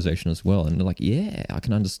a realization as well. And like, I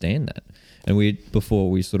can understand that. And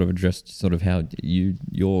before we sort of addressed sort of how you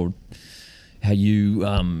view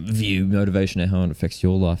motivation and how it affects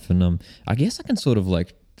your life. And I guess I can sort of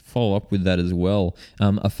like follow up with that as well.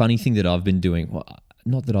 A funny thing that I've been doing, well,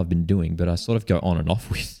 not that I've been doing, but I sort of go on and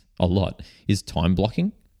off with a lot, is time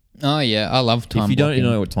blocking. Oh yeah, I love time blocking. If you don't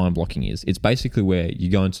know what time blocking is, it's basically where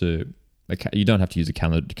you go into you don't have to use a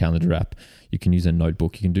calendar app. You can use a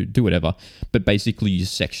notebook. You can do whatever. But basically, you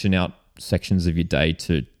section out sections of your day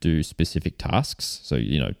to do specific tasks. So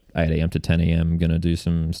 8 a.m. to 10 a.m. I'm going to do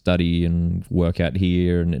some study and work out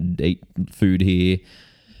here and eat food here.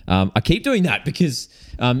 I keep doing that because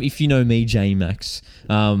if you know me, J-Max,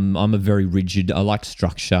 I'm a very rigid. I like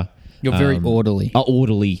structure. You're very orderly.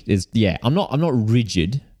 Orderly is I'm not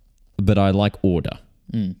rigid, but I like order.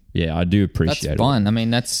 Yeah, I do appreciate it. That's fine. I mean,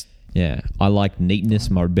 that's I like neatness.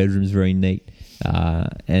 My bedroom's very neat,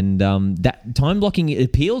 and that time blocking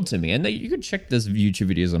appealed to me. And you could check there's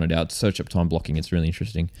YouTube videos on it out. Search up time blocking. It's really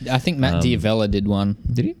interesting. I think Matt D'Avella did one.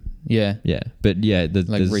 Did he? Yeah. Yeah, but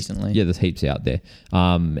there's recently. Yeah, there's heaps out there.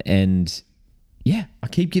 I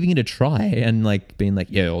keep giving it a try and like being like,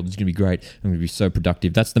 this is going to be great. I'm going to be so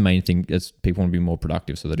productive. That's the main thing. Is people want to be more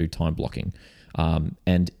productive, so they do time blocking.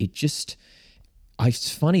 And it's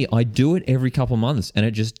funny. I do it every couple of months and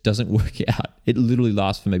it just doesn't work out. It literally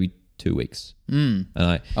lasts for maybe 2 weeks. And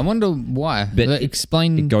I wonder why. But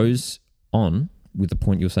explain. It goes on with the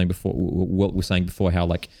point you were saying before. What we're saying before, how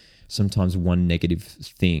like sometimes one negative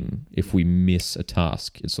thing, if we miss a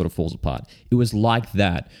task, it sort of falls apart. It was like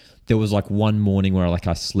that. There was like one morning where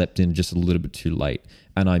I slept in just a little bit too late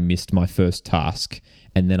and I missed my first task,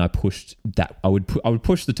 and then I pushed that. I would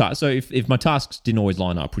push the task. So if my tasks didn't always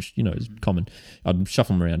line up, which is common, I'd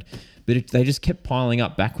shuffle them around. But they just kept piling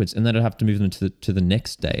up backwards, and then I'd have to move them to the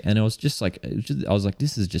next day. And I was just like, I was like,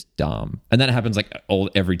 this is just dumb. And that happens like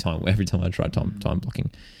every time I try time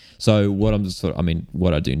blocking. So what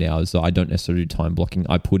I do now is I don't necessarily do time blocking.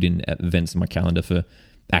 I put in events in my calendar for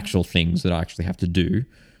actual things that I actually have to do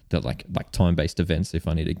that like time-based events if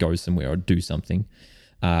I need to go somewhere or do something.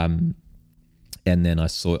 And then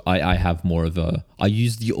I have more of I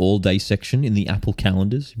use the all-day section in the Apple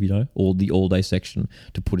calendars, all the all-day section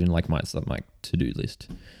to put in like my to-do list.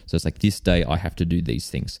 So it's like this day I have to do these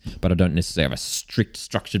things, but I don't necessarily have a strict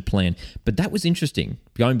structured plan. But that was interesting.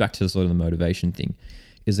 Going back to sort of the motivation thing,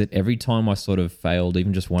 is that every time I sort of failed,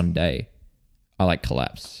 even just one day, I like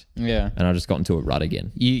collapsed. Yeah. And I just got into a rut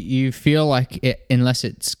again. You feel like unless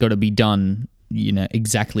it's got to be done,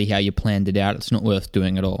 exactly how you planned it out, it's not worth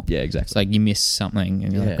doing at all. Yeah, exactly. It's like you miss something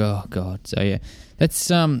and you're like, oh God. So yeah,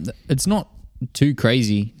 that's it's not too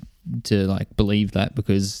crazy to like believe that,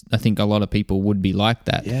 because I think a lot of people would be like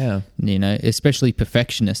that. Yeah. Especially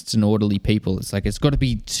perfectionists and orderly people. It's like, it's got to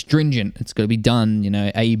be stringent. It's got to be done,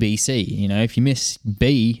 A, B, C. If you miss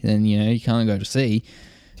B, then, you can't go to C.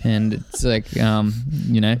 And it's like, I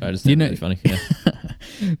just think it's really funny. Yeah.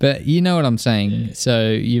 But you know what I'm saying. Yeah.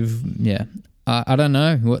 So I don't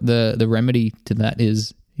know what the remedy to that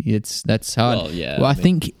is. That's hard. Well, yeah. Well, I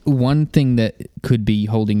think one thing that could be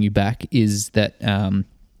holding you back is that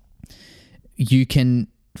you can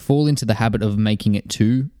fall into the habit of making it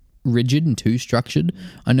too rigid and too structured.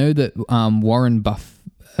 I know that Warren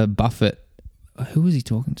Buffett, who was he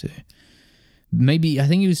talking to? I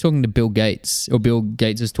think he was talking to Bill Gates, or Bill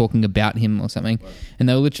Gates was talking about him or something, and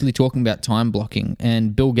they were literally talking about time blocking.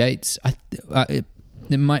 And Bill Gates, it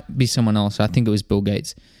might be someone else, I think it was Bill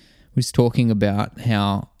Gates, was talking about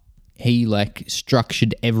how he like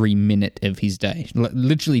structured every minute of his day,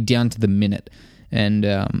 literally down to the minute. And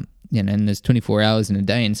and there's 24 hours in a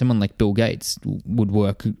day, and someone like Bill Gates would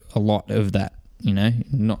work a lot of that,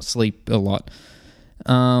 not sleep a lot.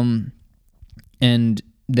 And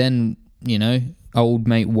then, old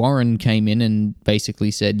mate Warren came in and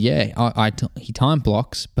basically said, he time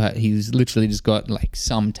blocks, but he's literally just got like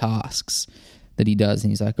some tasks that he does.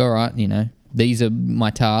 And he's like, all right, these are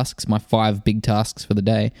my tasks, my 5 big tasks for the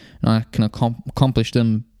day, and I can accomplish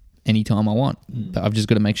them anytime I want. But I've just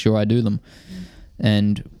got to make sure I do them.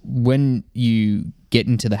 And when you get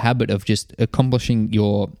into the habit of just accomplishing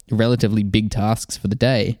your relatively big tasks for the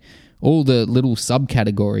day, all the little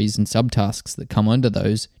subcategories and subtasks that come under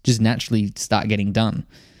those just naturally start getting done.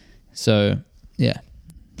 So, yeah.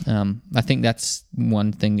 I think that's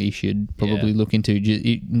one thing that you should probably look into.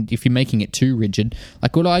 If you're making it too rigid,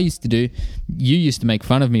 like what I used to do, you used to make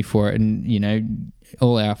fun of me for it, and,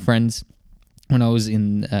 all our friends, when I was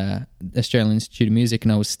in Australian Institute of Music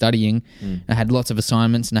and I was studying, I had lots of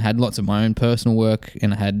assignments and I had lots of my own personal work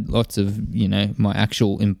and I had lots of, my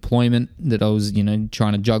actual employment that I was,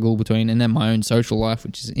 trying to juggle between, and then my own social life,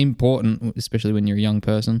 which is important, especially when you're a young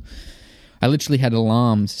person. I literally had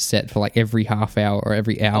alarms set for like every half hour or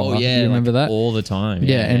every hour. Oh, yeah. You remember that? All the time.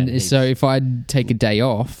 Yeah, and so if I'd take a day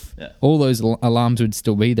off, all those alarms would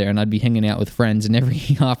still be there, and I'd be hanging out with friends, and every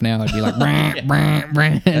half an hour I'd be like,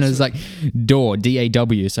 and it was like DAW,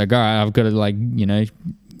 D-A-W. So I go, I've got to like,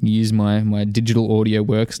 use my digital audio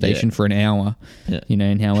workstation for an hour,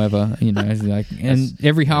 and however, like, and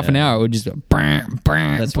every half an hour it would just go,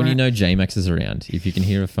 that's when J-Max is around. If you can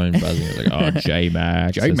hear a phone buzzing, it's like, oh,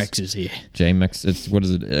 J-Max. J-Max is here. J-Max, what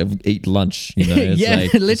is it? Eat lunch,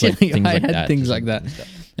 It's literally, things I like had that. things like that.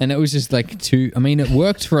 And it was just like it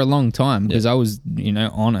worked for a long time because I was,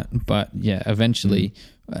 on it. But yeah, eventually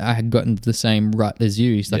I had gotten to the same rut as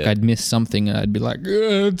you. It's like I'd miss something and I'd be like,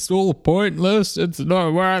 it's all pointless. It's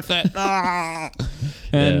not worth it.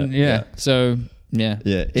 And so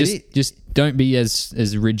just don't be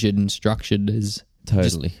as rigid and structured as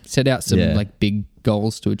totally. Just set out some like big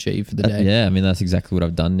goals to achieve for the day. Yeah, I mean that's exactly what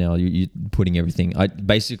I've done now. You putting everything.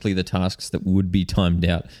 Basically the tasks that would be timed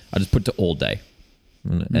out, I just put to all day.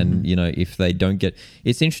 And if they don't get,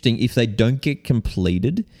 it's interesting if they don't get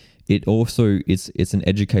completed. It also it's an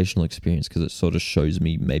educational experience because it sort of shows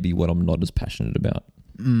me maybe what I'm not as passionate about.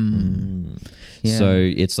 Yeah. So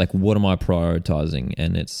it's like, what am I prioritizing?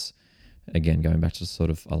 And it's again going back to sort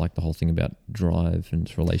of, I like the whole thing about drive and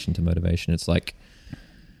its relation to motivation. It's like,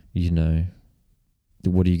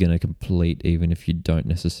 what are you going to complete even if you don't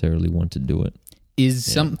necessarily want to do it? Is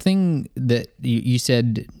something that you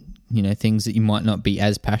said, things that you might not be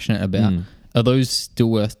as passionate about, are those still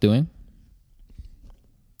worth doing?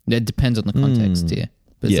 It depends on the context here.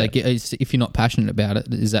 But it's like, if you're not passionate about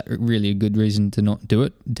it, is that really a good reason to not do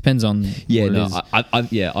it? It depends on what it is.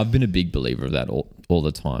 I've been a big believer of that all all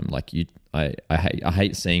the time. Like I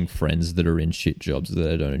hate seeing friends that are in shit jobs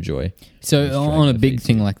that I don't enjoy. So on a big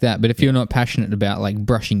thing like that, but if you're not passionate about like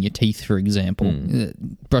brushing your teeth, for example,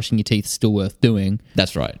 brushing your teeth is still worth doing.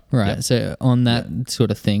 That's right. Right. Yep. So on that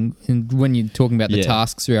sort of thing, and when you're talking about the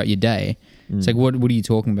tasks throughout your day, it's like, what are you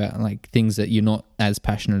talking about? Like things that you're not as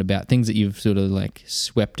passionate about, things that you've sort of like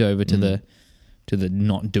swept over to the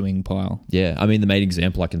not doing pile. Yeah. I mean, the main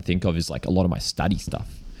example I can think of is like a lot of my study stuff,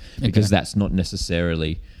 because that's not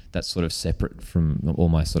necessarily, that's sort of separate from all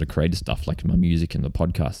my sort of creative stuff, like my music and the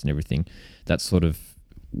podcast and everything. That's sort of,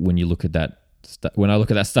 when you look at that, when I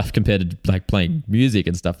look at that stuff compared to like playing music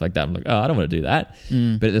and stuff like that, I'm like, oh, I don't want to do that.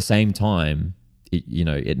 But at the same time,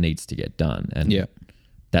 it needs to get done. And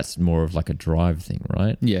that's more of like a drive thing,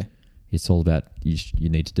 right? Yeah. It's all about, you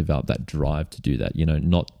need to develop that drive to do that.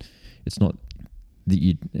 It's not that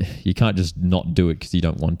you can't just not do it because you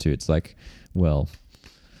don't want to. It's like, well,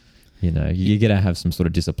 you got to have some sort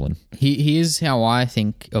of discipline. Here's how I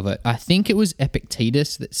think of it. I think it was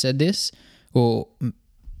Epictetus that said this, or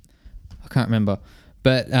I can't remember.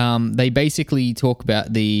 But they basically talk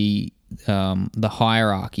about the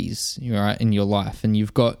hierarchies, right, in your life, and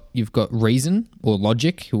you've got reason or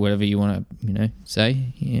logic, or whatever you want to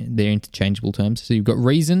say. Yeah, they're interchangeable terms. So you've got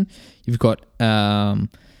reason, you've got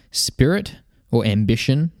spirit or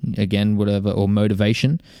ambition, again, whatever, or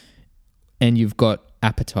motivation, and you've got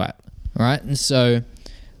appetite. Right, and so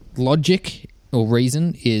logic or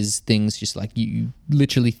reason is things just like you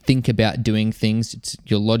literally think about doing things. It's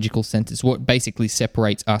your logical sense. It's what basically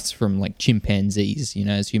separates us from like chimpanzees.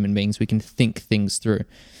 As human beings, we can think things through.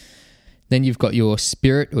 Then you've got your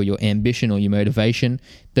spirit or your ambition or your motivation.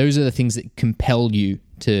 Those are the things that compel you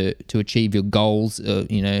to achieve your goals,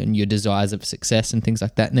 and your desires of success and things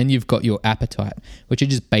like that. And then you've got your appetite, which are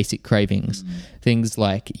just basic cravings, things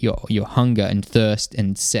like your hunger and thirst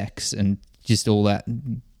and sex and just all that,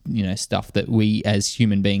 stuff that we as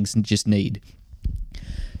human beings just need.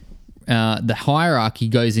 The hierarchy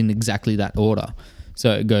goes in exactly that order.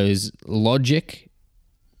 So it goes logic,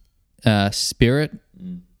 spirit,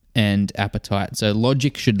 and appetite. So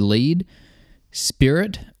logic should lead,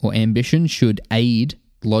 spirit or ambition should aid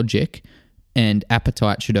logic, and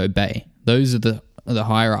appetite should obey. Those are the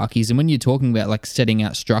hierarchies. And when you're talking about like setting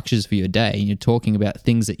out structures for your day, and you're talking about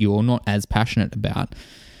things that you're not as passionate about,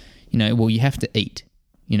 you have to eat,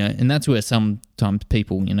 and that's where sometimes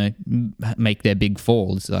people, make their big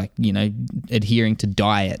falls, like, adhering to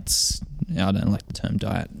diets. I don't like the term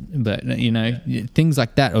diet, but, things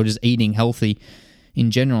like that, or just eating healthy in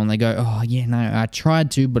general, and they go, oh yeah, no, I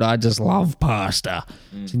tried to, but I just love pasta.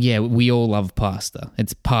 So, yeah, we all love pasta.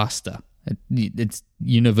 It's pasta. It's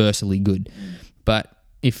universally good. But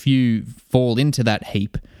if you fall into that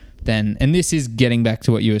heap, then, and this is getting back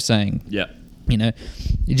to what you were saying. Yeah.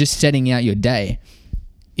 You're just setting out your day.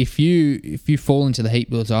 If you fall into the heap,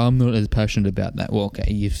 well, I'm not as passionate about that. Well, okay,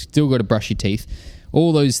 you've still got to brush your teeth.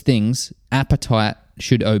 All those things, appetite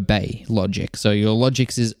should obey logic. So your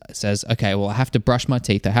logic says, okay, well, I have to brush my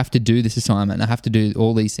teeth. I have to do this assignment. I have to do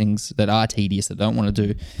all these things that are tedious that I don't want to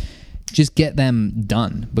do. Just get them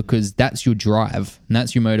done, because that's your drive and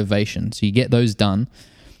that's your motivation. So you get those done,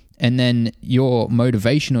 and then your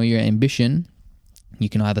motivation or your ambition, you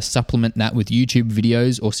can either supplement that with YouTube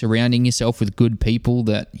videos or surrounding yourself with good people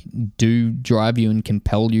that do drive you and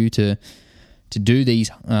compel you to do these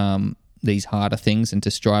harder things and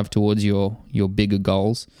to strive towards your bigger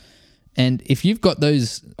goals. And if you've got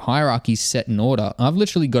those hierarchies set in order, I've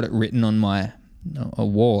literally got it written on a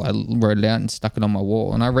wall. I wrote it out and stuck it on my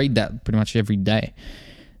wall, and I read that pretty much every day.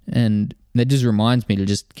 And that just reminds me to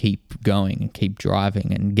just keep going and keep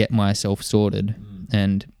driving and get myself sorted.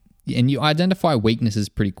 And you identify weaknesses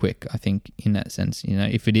pretty quick, I think, in that sense.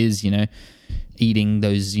 If it is, eating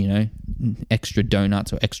those, extra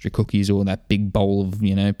donuts or extra cookies or that big bowl of,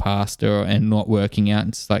 pasta and not working out,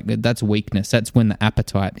 it's like that's weakness. That's when the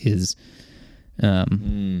appetite is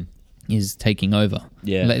taking over.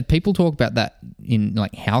 Yeah. Like, people talk about that in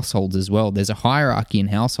like households as well. There's a hierarchy in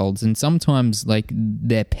households, and sometimes like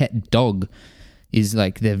their pet dog is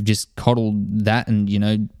like they've just coddled that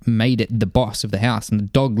and made it the boss of the house, and the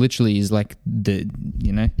dog literally is like the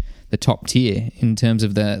top tier in terms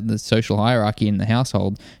of the social hierarchy in the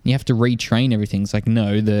household. And you have to retrain everything. It's like,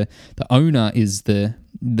 no, the owner is the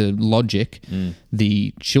logic.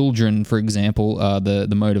 The children, for example, are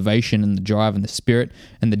the motivation and the drive and the spirit,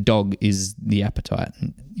 and the dog is the appetite.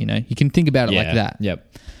 And, you can think about it like that.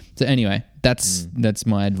 Yep. So anyway, that's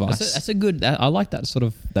my advice. That's a good. I like that sort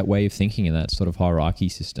of that way of thinking and that sort of hierarchy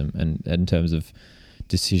system, and in terms of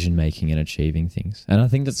decision making and achieving things. And I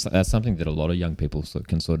think that's something that a lot of young people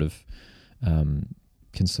can sort of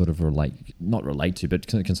can sort of not relate to, but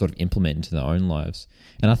can sort of implement into their own lives.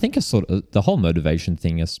 And I think the whole motivation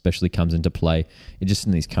thing especially comes into play just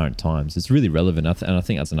in these current times. It's really relevant. And I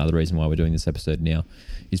think that's another reason why we're doing this episode now,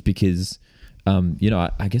 is because,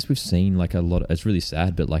 I guess we've seen like a lot, it's really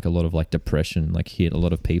sad, but like a lot of like depression, like hit a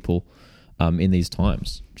lot of people in these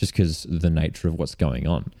times, just because of the nature of what's going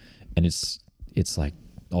on. And it's like,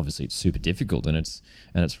 obviously it's super difficult, and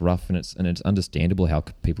it's rough, and it's understandable how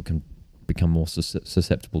people can become more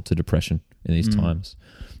susceptible to depression in these times.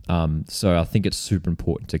 So I think it's super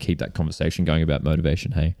important to keep that conversation going about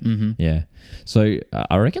motivation. Hey, yeah. So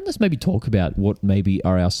I reckon let's maybe talk about what maybe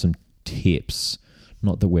are some tips.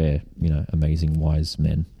 Not that we're amazing wise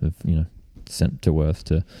men of sent to earth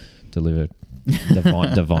to deliver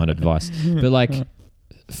divine advice, but like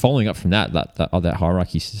following up from that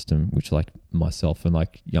hierarchy system, which like myself and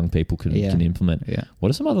like young people can implement. Yeah. What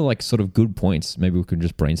are some other like sort of good points? Maybe we can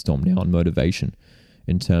just brainstorm now on motivation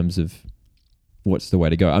in terms of what's the way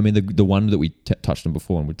to go. I mean, the one that we touched on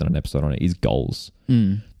before, and we've done an episode on it, is goals.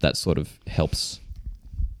 That sort of helps.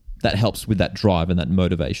 That helps with that drive and that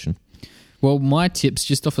motivation. Well, my tips,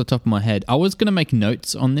 just off the top of my head, I was going to make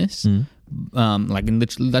notes on this.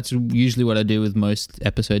 That's usually what I do with most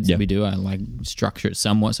episodes that we do. I like structure it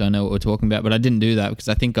somewhat so I know what we're talking about, but I didn't do that because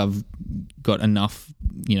I think I've got enough,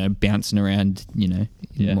 bouncing around,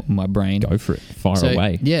 my brain. Go for it. Fire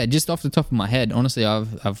away. Yeah, just off the top of my head, honestly,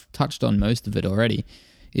 I've touched on most of it already.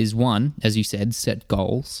 Is one, as you said, set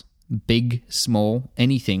goals. Big, small,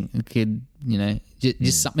 anything. It could,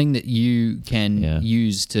 just something that you can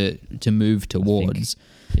use to move towards.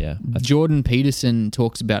 Jordan Peterson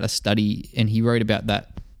talks about a study, and he wrote about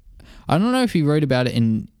that. I don't know if he wrote about it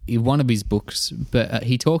in one of his books, but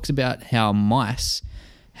he talks about how mice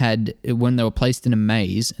had, when they were placed in a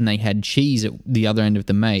maze and they had cheese at the other end of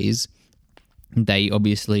the maze, they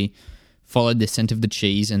obviously followed the scent of the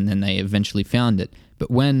cheese, and then they eventually found it. But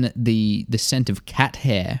when the scent of cat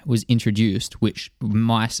hair was introduced, which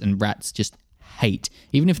mice and rats just hate,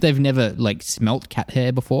 even if they've never like smelt cat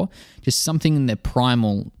hair before, just something in their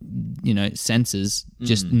primal, senses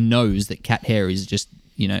just knows that cat hair is just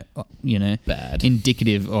bad,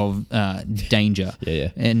 indicative of danger.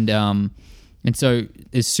 And so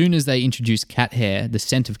as soon as they introduce cat hair, the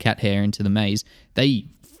scent of cat hair into the maze, they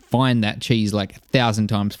find that cheese like 1,000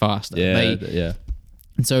 times faster.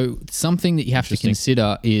 And so something that you have to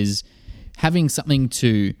consider is having something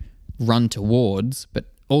to run towards, but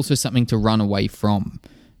also something to run away from.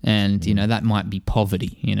 And, that might be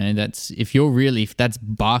poverty. That's if that's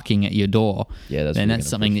barking at your door, then that's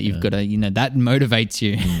something that you've got to, that motivates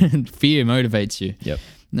you. Fear motivates you. Yep.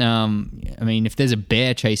 I mean, if there's a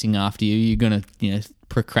bear chasing after you, you're going to,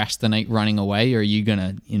 procrastinate running away, or are you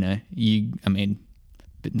going to,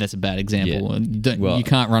 that's a bad example. Yeah. You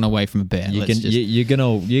can't run away from a bear. You're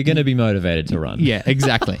gonna be motivated to run. Yeah,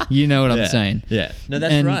 exactly. You know what I'm saying. Yeah. No,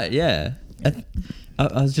 that's right. Yeah.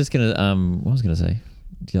 I was just gonna what was I gonna say?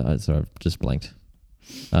 Yeah, sorry, I've just blanked.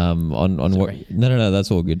 On what? No,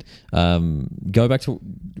 that's all good. Go back to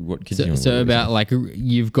what. So about like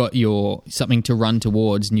you've got your something to run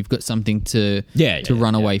towards, and you've got something to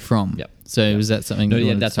run away from. Yep. So is that something?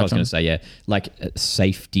 No, that's what I was going to say. Yeah, like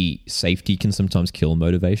safety can sometimes kill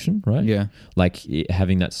motivation, right? Yeah, like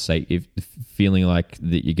having that feeling like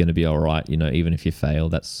that you're going to be all right. Even if you fail,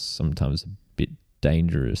 that's sometimes a bit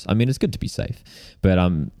dangerous. I mean, it's good to be safe, but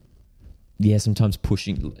sometimes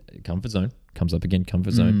pushing comfort zone comes up again.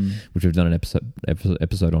 Comfort zone, which we've done an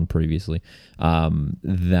episode on previously,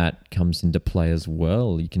 that comes into play as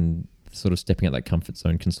well. You can. Sort of stepping out that comfort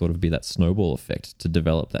zone can sort of be that snowball effect to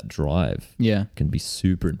develop that drive. Yeah. Can be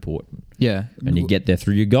super important. Yeah. And you get there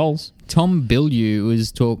through your goals. Tom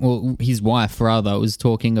Bilyeu his wife rather, was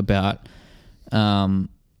talking about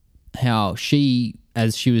how she,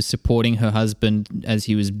 as she was supporting her husband as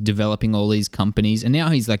he was developing all these companies, and now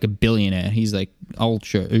he's like a billionaire. He's like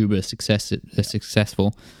ultra uber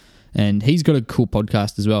successful. And he's got a cool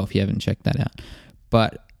podcast as well if you haven't checked that out.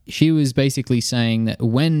 But she was basically saying that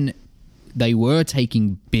when they were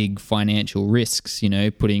taking big financial risks,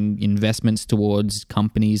 putting investments towards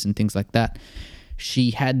companies and things like that,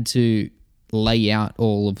 she had to lay out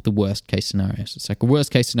all of the worst case scenarios. It's like a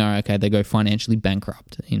worst case scenario, okay, they go financially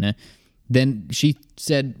bankrupt, Then she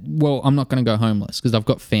said, well, I'm not going to go homeless because I've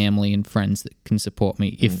got family and friends that can support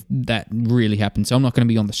me if that really happens. So I'm not going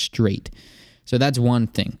to be on the street. So that's one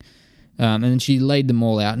thing. And then she laid them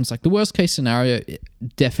all out, and it's like the worst case scenario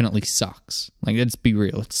definitely sucks. Like, let's be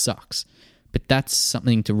real, it sucks. But that's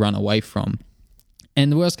something to run away from.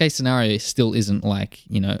 And the worst case scenario still isn't like,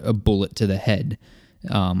 a bullet to the head.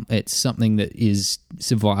 It's something that is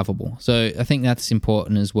survivable. So I think that's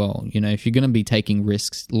important as well. You know, if you're going to be taking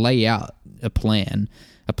risks, lay out a plan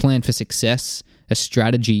for success, a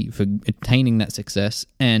strategy for attaining that success,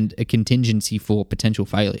 and a contingency for potential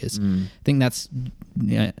failures. I think that's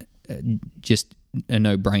just a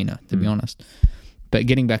no-brainer, to be honest. But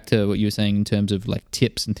getting back to what you were saying in terms of like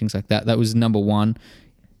tips and things like that, that was number one.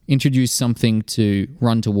 Introduce something to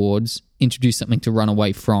run towards, introduce something to run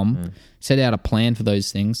away from, set out a plan for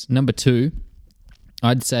those things. Number two,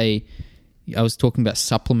 I'd say, I was talking about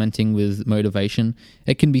supplementing with motivation.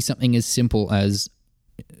 It can be something as simple as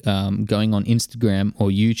going on Instagram or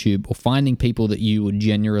YouTube or finding people that you would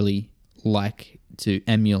generally like to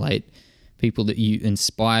emulate, people that you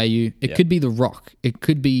inspire you. It could be The Rock. It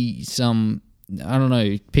could be some, I don't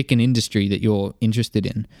know, pick an industry that you're interested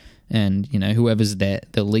in. And, you know, whoever's the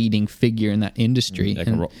leading figure in that industry. Like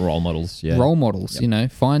role models, Role models, you know,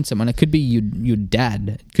 find someone. It could be your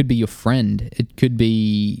dad. It could be your friend. It could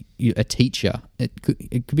be a teacher. It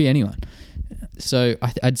could be anyone. So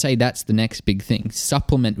I'd say that's the next big thing.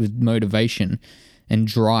 Supplement with motivation and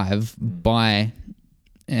drive by,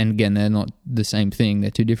 and again, they're not the same thing.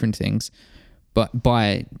 They're two different things. But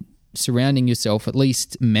by surrounding yourself, at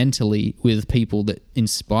least mentally, with people that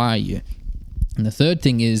inspire you. And the third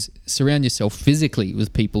thing is surround yourself physically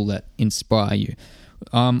with people that inspire you.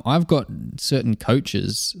 I've got certain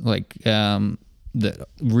coaches that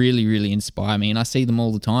really, really inspire me, and I see them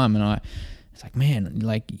all the time. And it's like, man,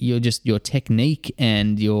 like your technique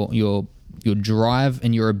and your drive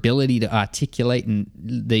and your ability to articulate and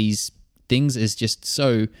these things is just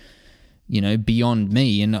so, you know, beyond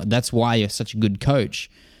me, and that's why you're such a good coach.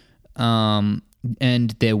 And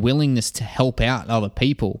their willingness to help out other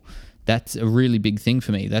people. That's a really big thing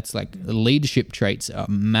for me. That's like leadership traits are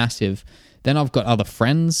massive. Then I've got other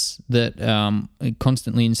friends that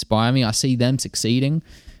constantly inspire me. I see them succeeding.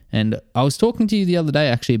 And I was talking to you the other day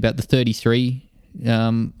actually about the 33%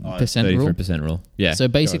 rule. 33% rule. Yeah. So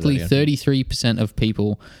basically 33% of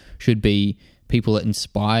people should be people that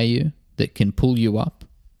inspire you, that can pull you up.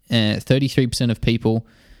 33% of people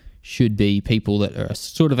should be people that are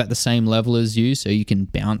sort of at the same level as you, so you can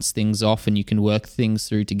bounce things off and you can work things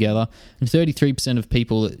through together. And 33% of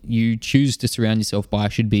people that you choose to surround yourself by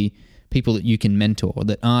should be people that you can mentor,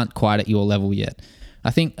 that aren't quite at your level yet.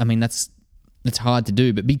 That's hard to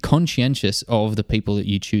do, but be conscientious of the people that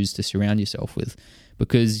you choose to surround yourself with,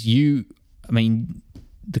 because the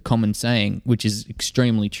common saying, which is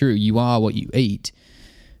extremely true, you are what you eat,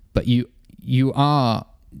 but you are,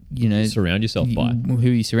 you know, surround yourself by who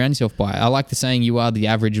you surround yourself by. I like the saying, you are the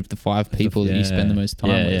average of the 5 people that you spend the most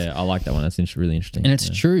time with. Yeah, I like that one. That's really interesting. And it's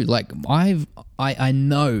true. Like I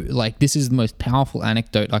know, like, this is the most powerful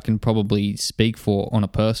anecdote I can probably speak for on a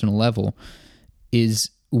personal level,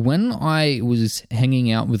 is when I was hanging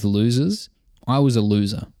out with losers, I was a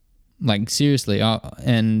loser. Like, seriously.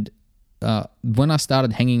 When I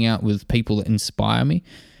started hanging out with people that inspire me,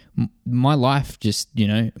 my life just, you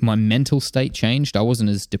know, my mental state changed. I wasn't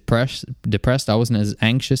as depressed. I wasn't as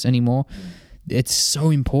anxious anymore. It's so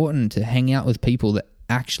important to hang out with people that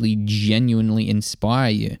actually genuinely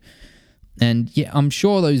inspire you. And yeah, I'm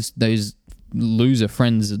sure those loser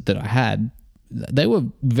friends that I had, they were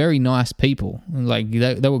very nice people. Like,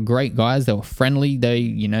 they were great guys. They were friendly.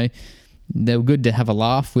 They were good to have a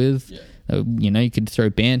laugh with. Yeah. You know, you could throw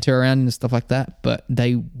banter around and stuff like that, but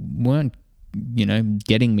they weren't, you know,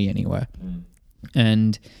 getting me anywhere.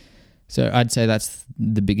 And so I'd say that's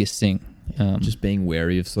the biggest thing. Just being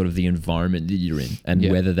wary of sort of the environment that you're in, and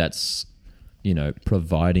whether that's, you know,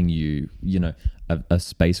 providing you, you know, a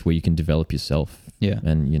space where you can develop yourself. Yeah.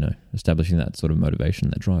 And, you know, establishing that sort of motivation,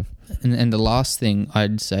 that drive. And the last thing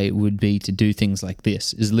I'd say would be to do things like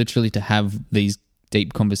this, is literally to have these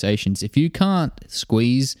deep conversations. If you can't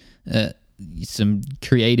squeeze some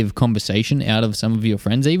creative conversation out of some of your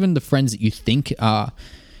friends, even the friends that you think are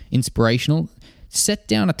inspirational, set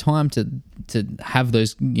down a time to have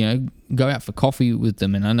those, you know, go out for coffee with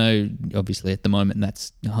them. And I know obviously at the moment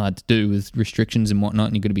that's hard to do with restrictions and whatnot,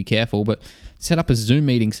 and you've got to be careful, but set up a Zoom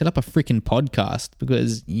meeting, set up a freaking podcast,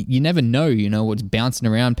 because you never know, you know, what's bouncing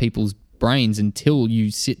around people's brains until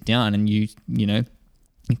you sit down and you know,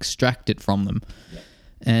 extract it from them. Yeah.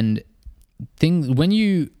 And when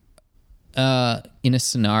you in a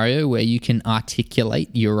scenario where you can articulate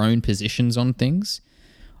your own positions on things,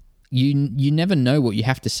 you never know what you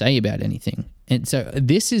have to say about anything. And so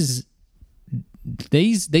these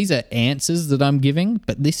are answers that I'm giving,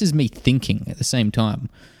 but this is me thinking at the same time.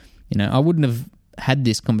 You know, I wouldn't have had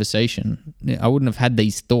this conversation, I wouldn't have had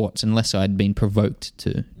these thoughts unless I'd been provoked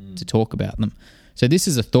to talk about them. So this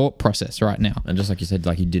is a thought process right now. And just like you said,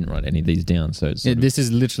 like you didn't write any of these down, so it's This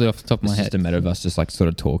is literally off the top of my it's head. just a matter of us just like sort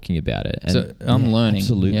of talking about it. And So I'm learning.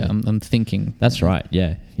 Absolutely. Yeah, I'm thinking. That's right.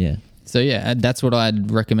 Yeah. Yeah. So yeah, that's what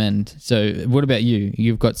I'd recommend. So what about you?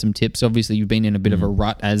 You've got some tips. Obviously, you've been in a bit of a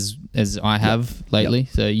rut as I have lately.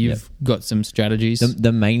 So you've got some strategies.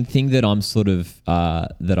 The main thing that I'm sort of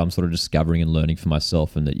discovering and learning for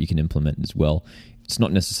myself, and that you can implement as well. It's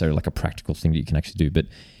not necessarily like a practical thing that you can actually do, but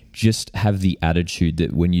just have the attitude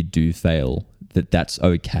that when you do fail, that's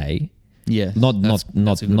okay. Yeah, Not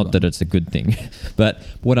that it's a good thing, but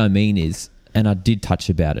what I mean is, and I did touch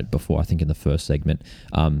about it before, I think in the first segment,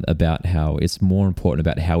 about how it's more important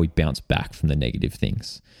about how we bounce back from the negative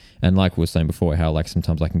things. And like we were saying before, how like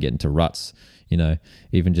sometimes I can get into ruts, you know,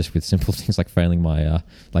 even just with simple things like failing my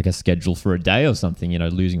like a schedule for a day or something, you know,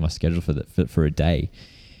 losing my schedule for a day.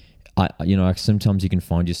 Sometimes you can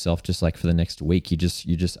find yourself just like for the next week, you're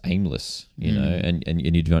just aimless, you know, and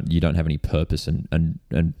you don't have any purpose and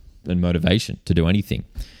motivation to do anything.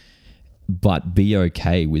 But be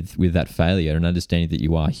okay with that failure and understanding that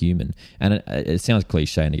you are human. And it sounds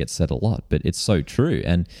cliche and it gets said a lot, but it's so true.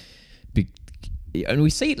 And we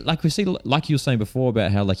see like you were saying before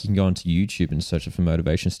about how like you can go onto YouTube and search for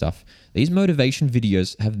motivation stuff. These motivation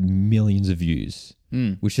videos have millions of views,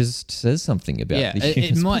 which says something about the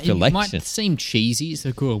human population. It might seem cheesy. It's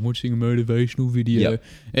like, oh, I'm watching a motivational video. Yep.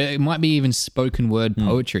 It might be even spoken word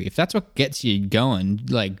poetry. If that's what gets you going,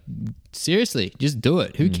 like seriously, just do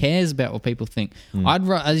it. Who cares about what people think?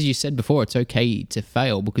 As you said before, it's okay to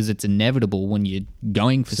fail because it's inevitable when you're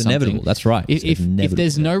going for something. Inevitable. That's right. If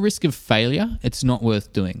there's no risk of failure, it's not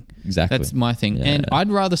worth doing. Exactly. That's my thing. Yeah. And I'd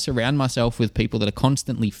rather surround myself with people that are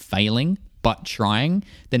constantly failing but trying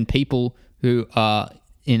than people who are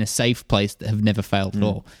in a safe place that have never failed at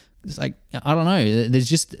all. It's like, I don't know. There's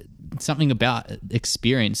just something about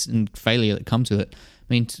experience and failure that comes with it. I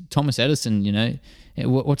mean, Thomas Edison, you know,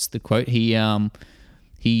 what's the quote? What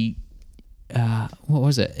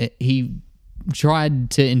was it? He tried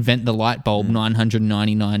to invent the light bulb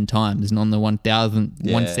 999 times, and on the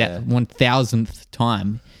 1000th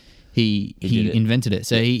time, he invented it.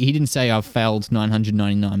 So he didn't say I've failed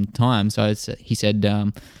 999 times. So he said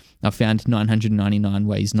I found 999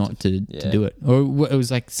 ways not to do it, or it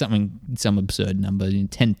was like some absurd number,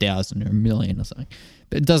 10,000 or a million or something.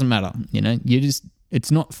 But it doesn't matter, you know. It's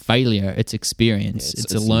not failure; it's experience.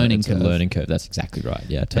 It's a learning curve. It's a learning curve. That's exactly right.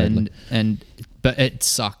 Yeah, totally. But it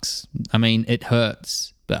sucks. I mean, it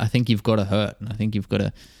hurts. But I think you've got to hurt, and I think you've got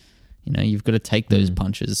to, you've got to take those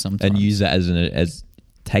punches sometimes and use that as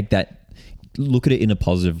take that. Look at it in a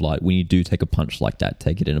positive light. When you do take a punch like that,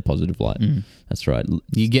 take it in a positive light. That's right.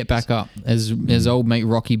 You get back up. As old mate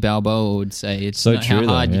Rocky Balboa would say, it's so not true,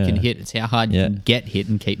 how hard though, you can hit, it's how hard you can get hit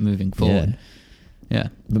and keep moving forward. Yeah.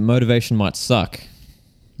 But motivation might suck.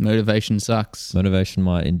 Motivation sucks. Motivation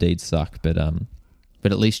might indeed suck, but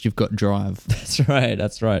at least you've got drive. That's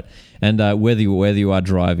right. And whether you are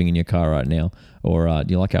driving in your car right now, or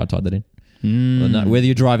do you like how I tied that in? Well, no, whether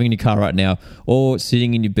you're driving in your car right now or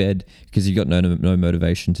sitting in your bed because you've got no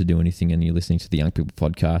motivation to do anything and you're listening to the Young People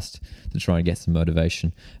podcast to try and get some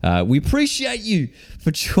motivation, we appreciate you for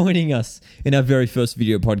joining us in our very first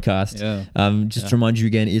video podcast. To remind you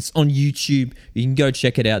again, it's on YouTube. You can go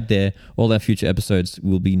check it out there. All our future episodes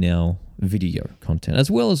will be now video content as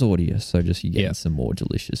well as audio, so just you getting some more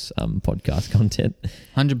delicious podcast content.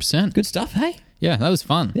 100%. Good stuff, hey? Yeah, that was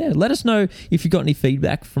fun. Yeah, let us know if you got any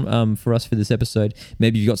feedback from for us for this episode.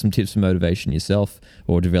 Maybe you got some tips for motivation yourself,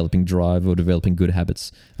 or developing drive, or developing good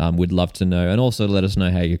habits. We'd love to know, and also let us know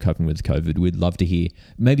how you're coping with COVID. We'd love to hear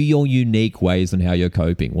maybe your unique ways on how you're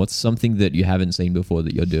coping. What's something that you haven't seen before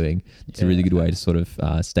that you're doing? It's a really good way to sort of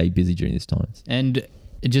stay busy during these times. And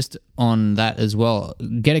just on that as well,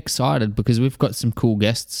 get excited because we've got some cool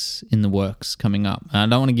guests in the works coming up. I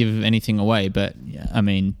don't want to give anything away, but I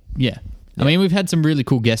mean, I mean, we've had some really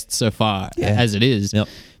cool guests so far as it is. Yep.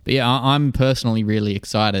 But I'm personally really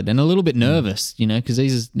excited and a little bit nervous,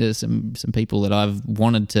 because there's some people that I've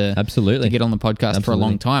wanted to get on the podcast for a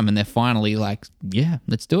long time, and they're finally like,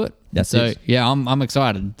 let's do it. I'm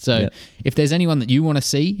excited. So if there's anyone that you want to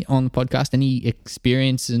see on the podcast, any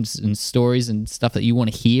experiences and stories and stuff that you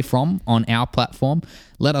want to hear from on our platform,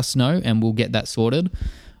 let us know and we'll get that sorted.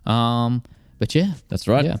 But that's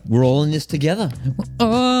right. Yeah. We're all in this together. We're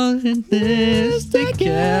all in this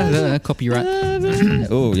together. Copyright.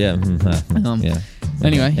 Oh yeah.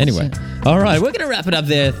 Anyway. All right, we're going to wrap it up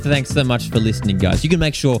there. Thanks so much for listening, guys. You can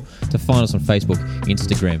make sure to find us on Facebook,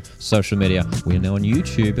 Instagram, social media. We are now on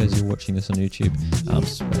YouTube as you're watching us on YouTube.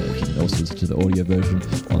 You can also listen to the audio version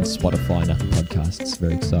on Spotify and Apple Podcasts.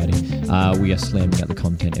 Very exciting. We are slamming out the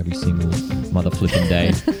content every single mother flipping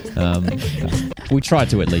day. We try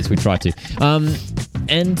to, at least. We try to.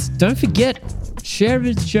 And don't forget, share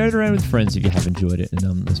it around with friends if you have enjoyed it,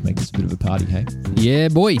 and let's make this a bit of a party, hey? Yeah,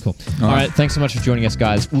 boy. Cool. All right, thanks so much for joining us,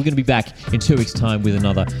 guys. We're going to be back in 2 weeks' time with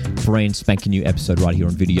another brand spanking new episode right here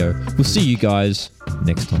on video. We'll see you guys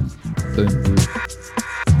next time. Boom.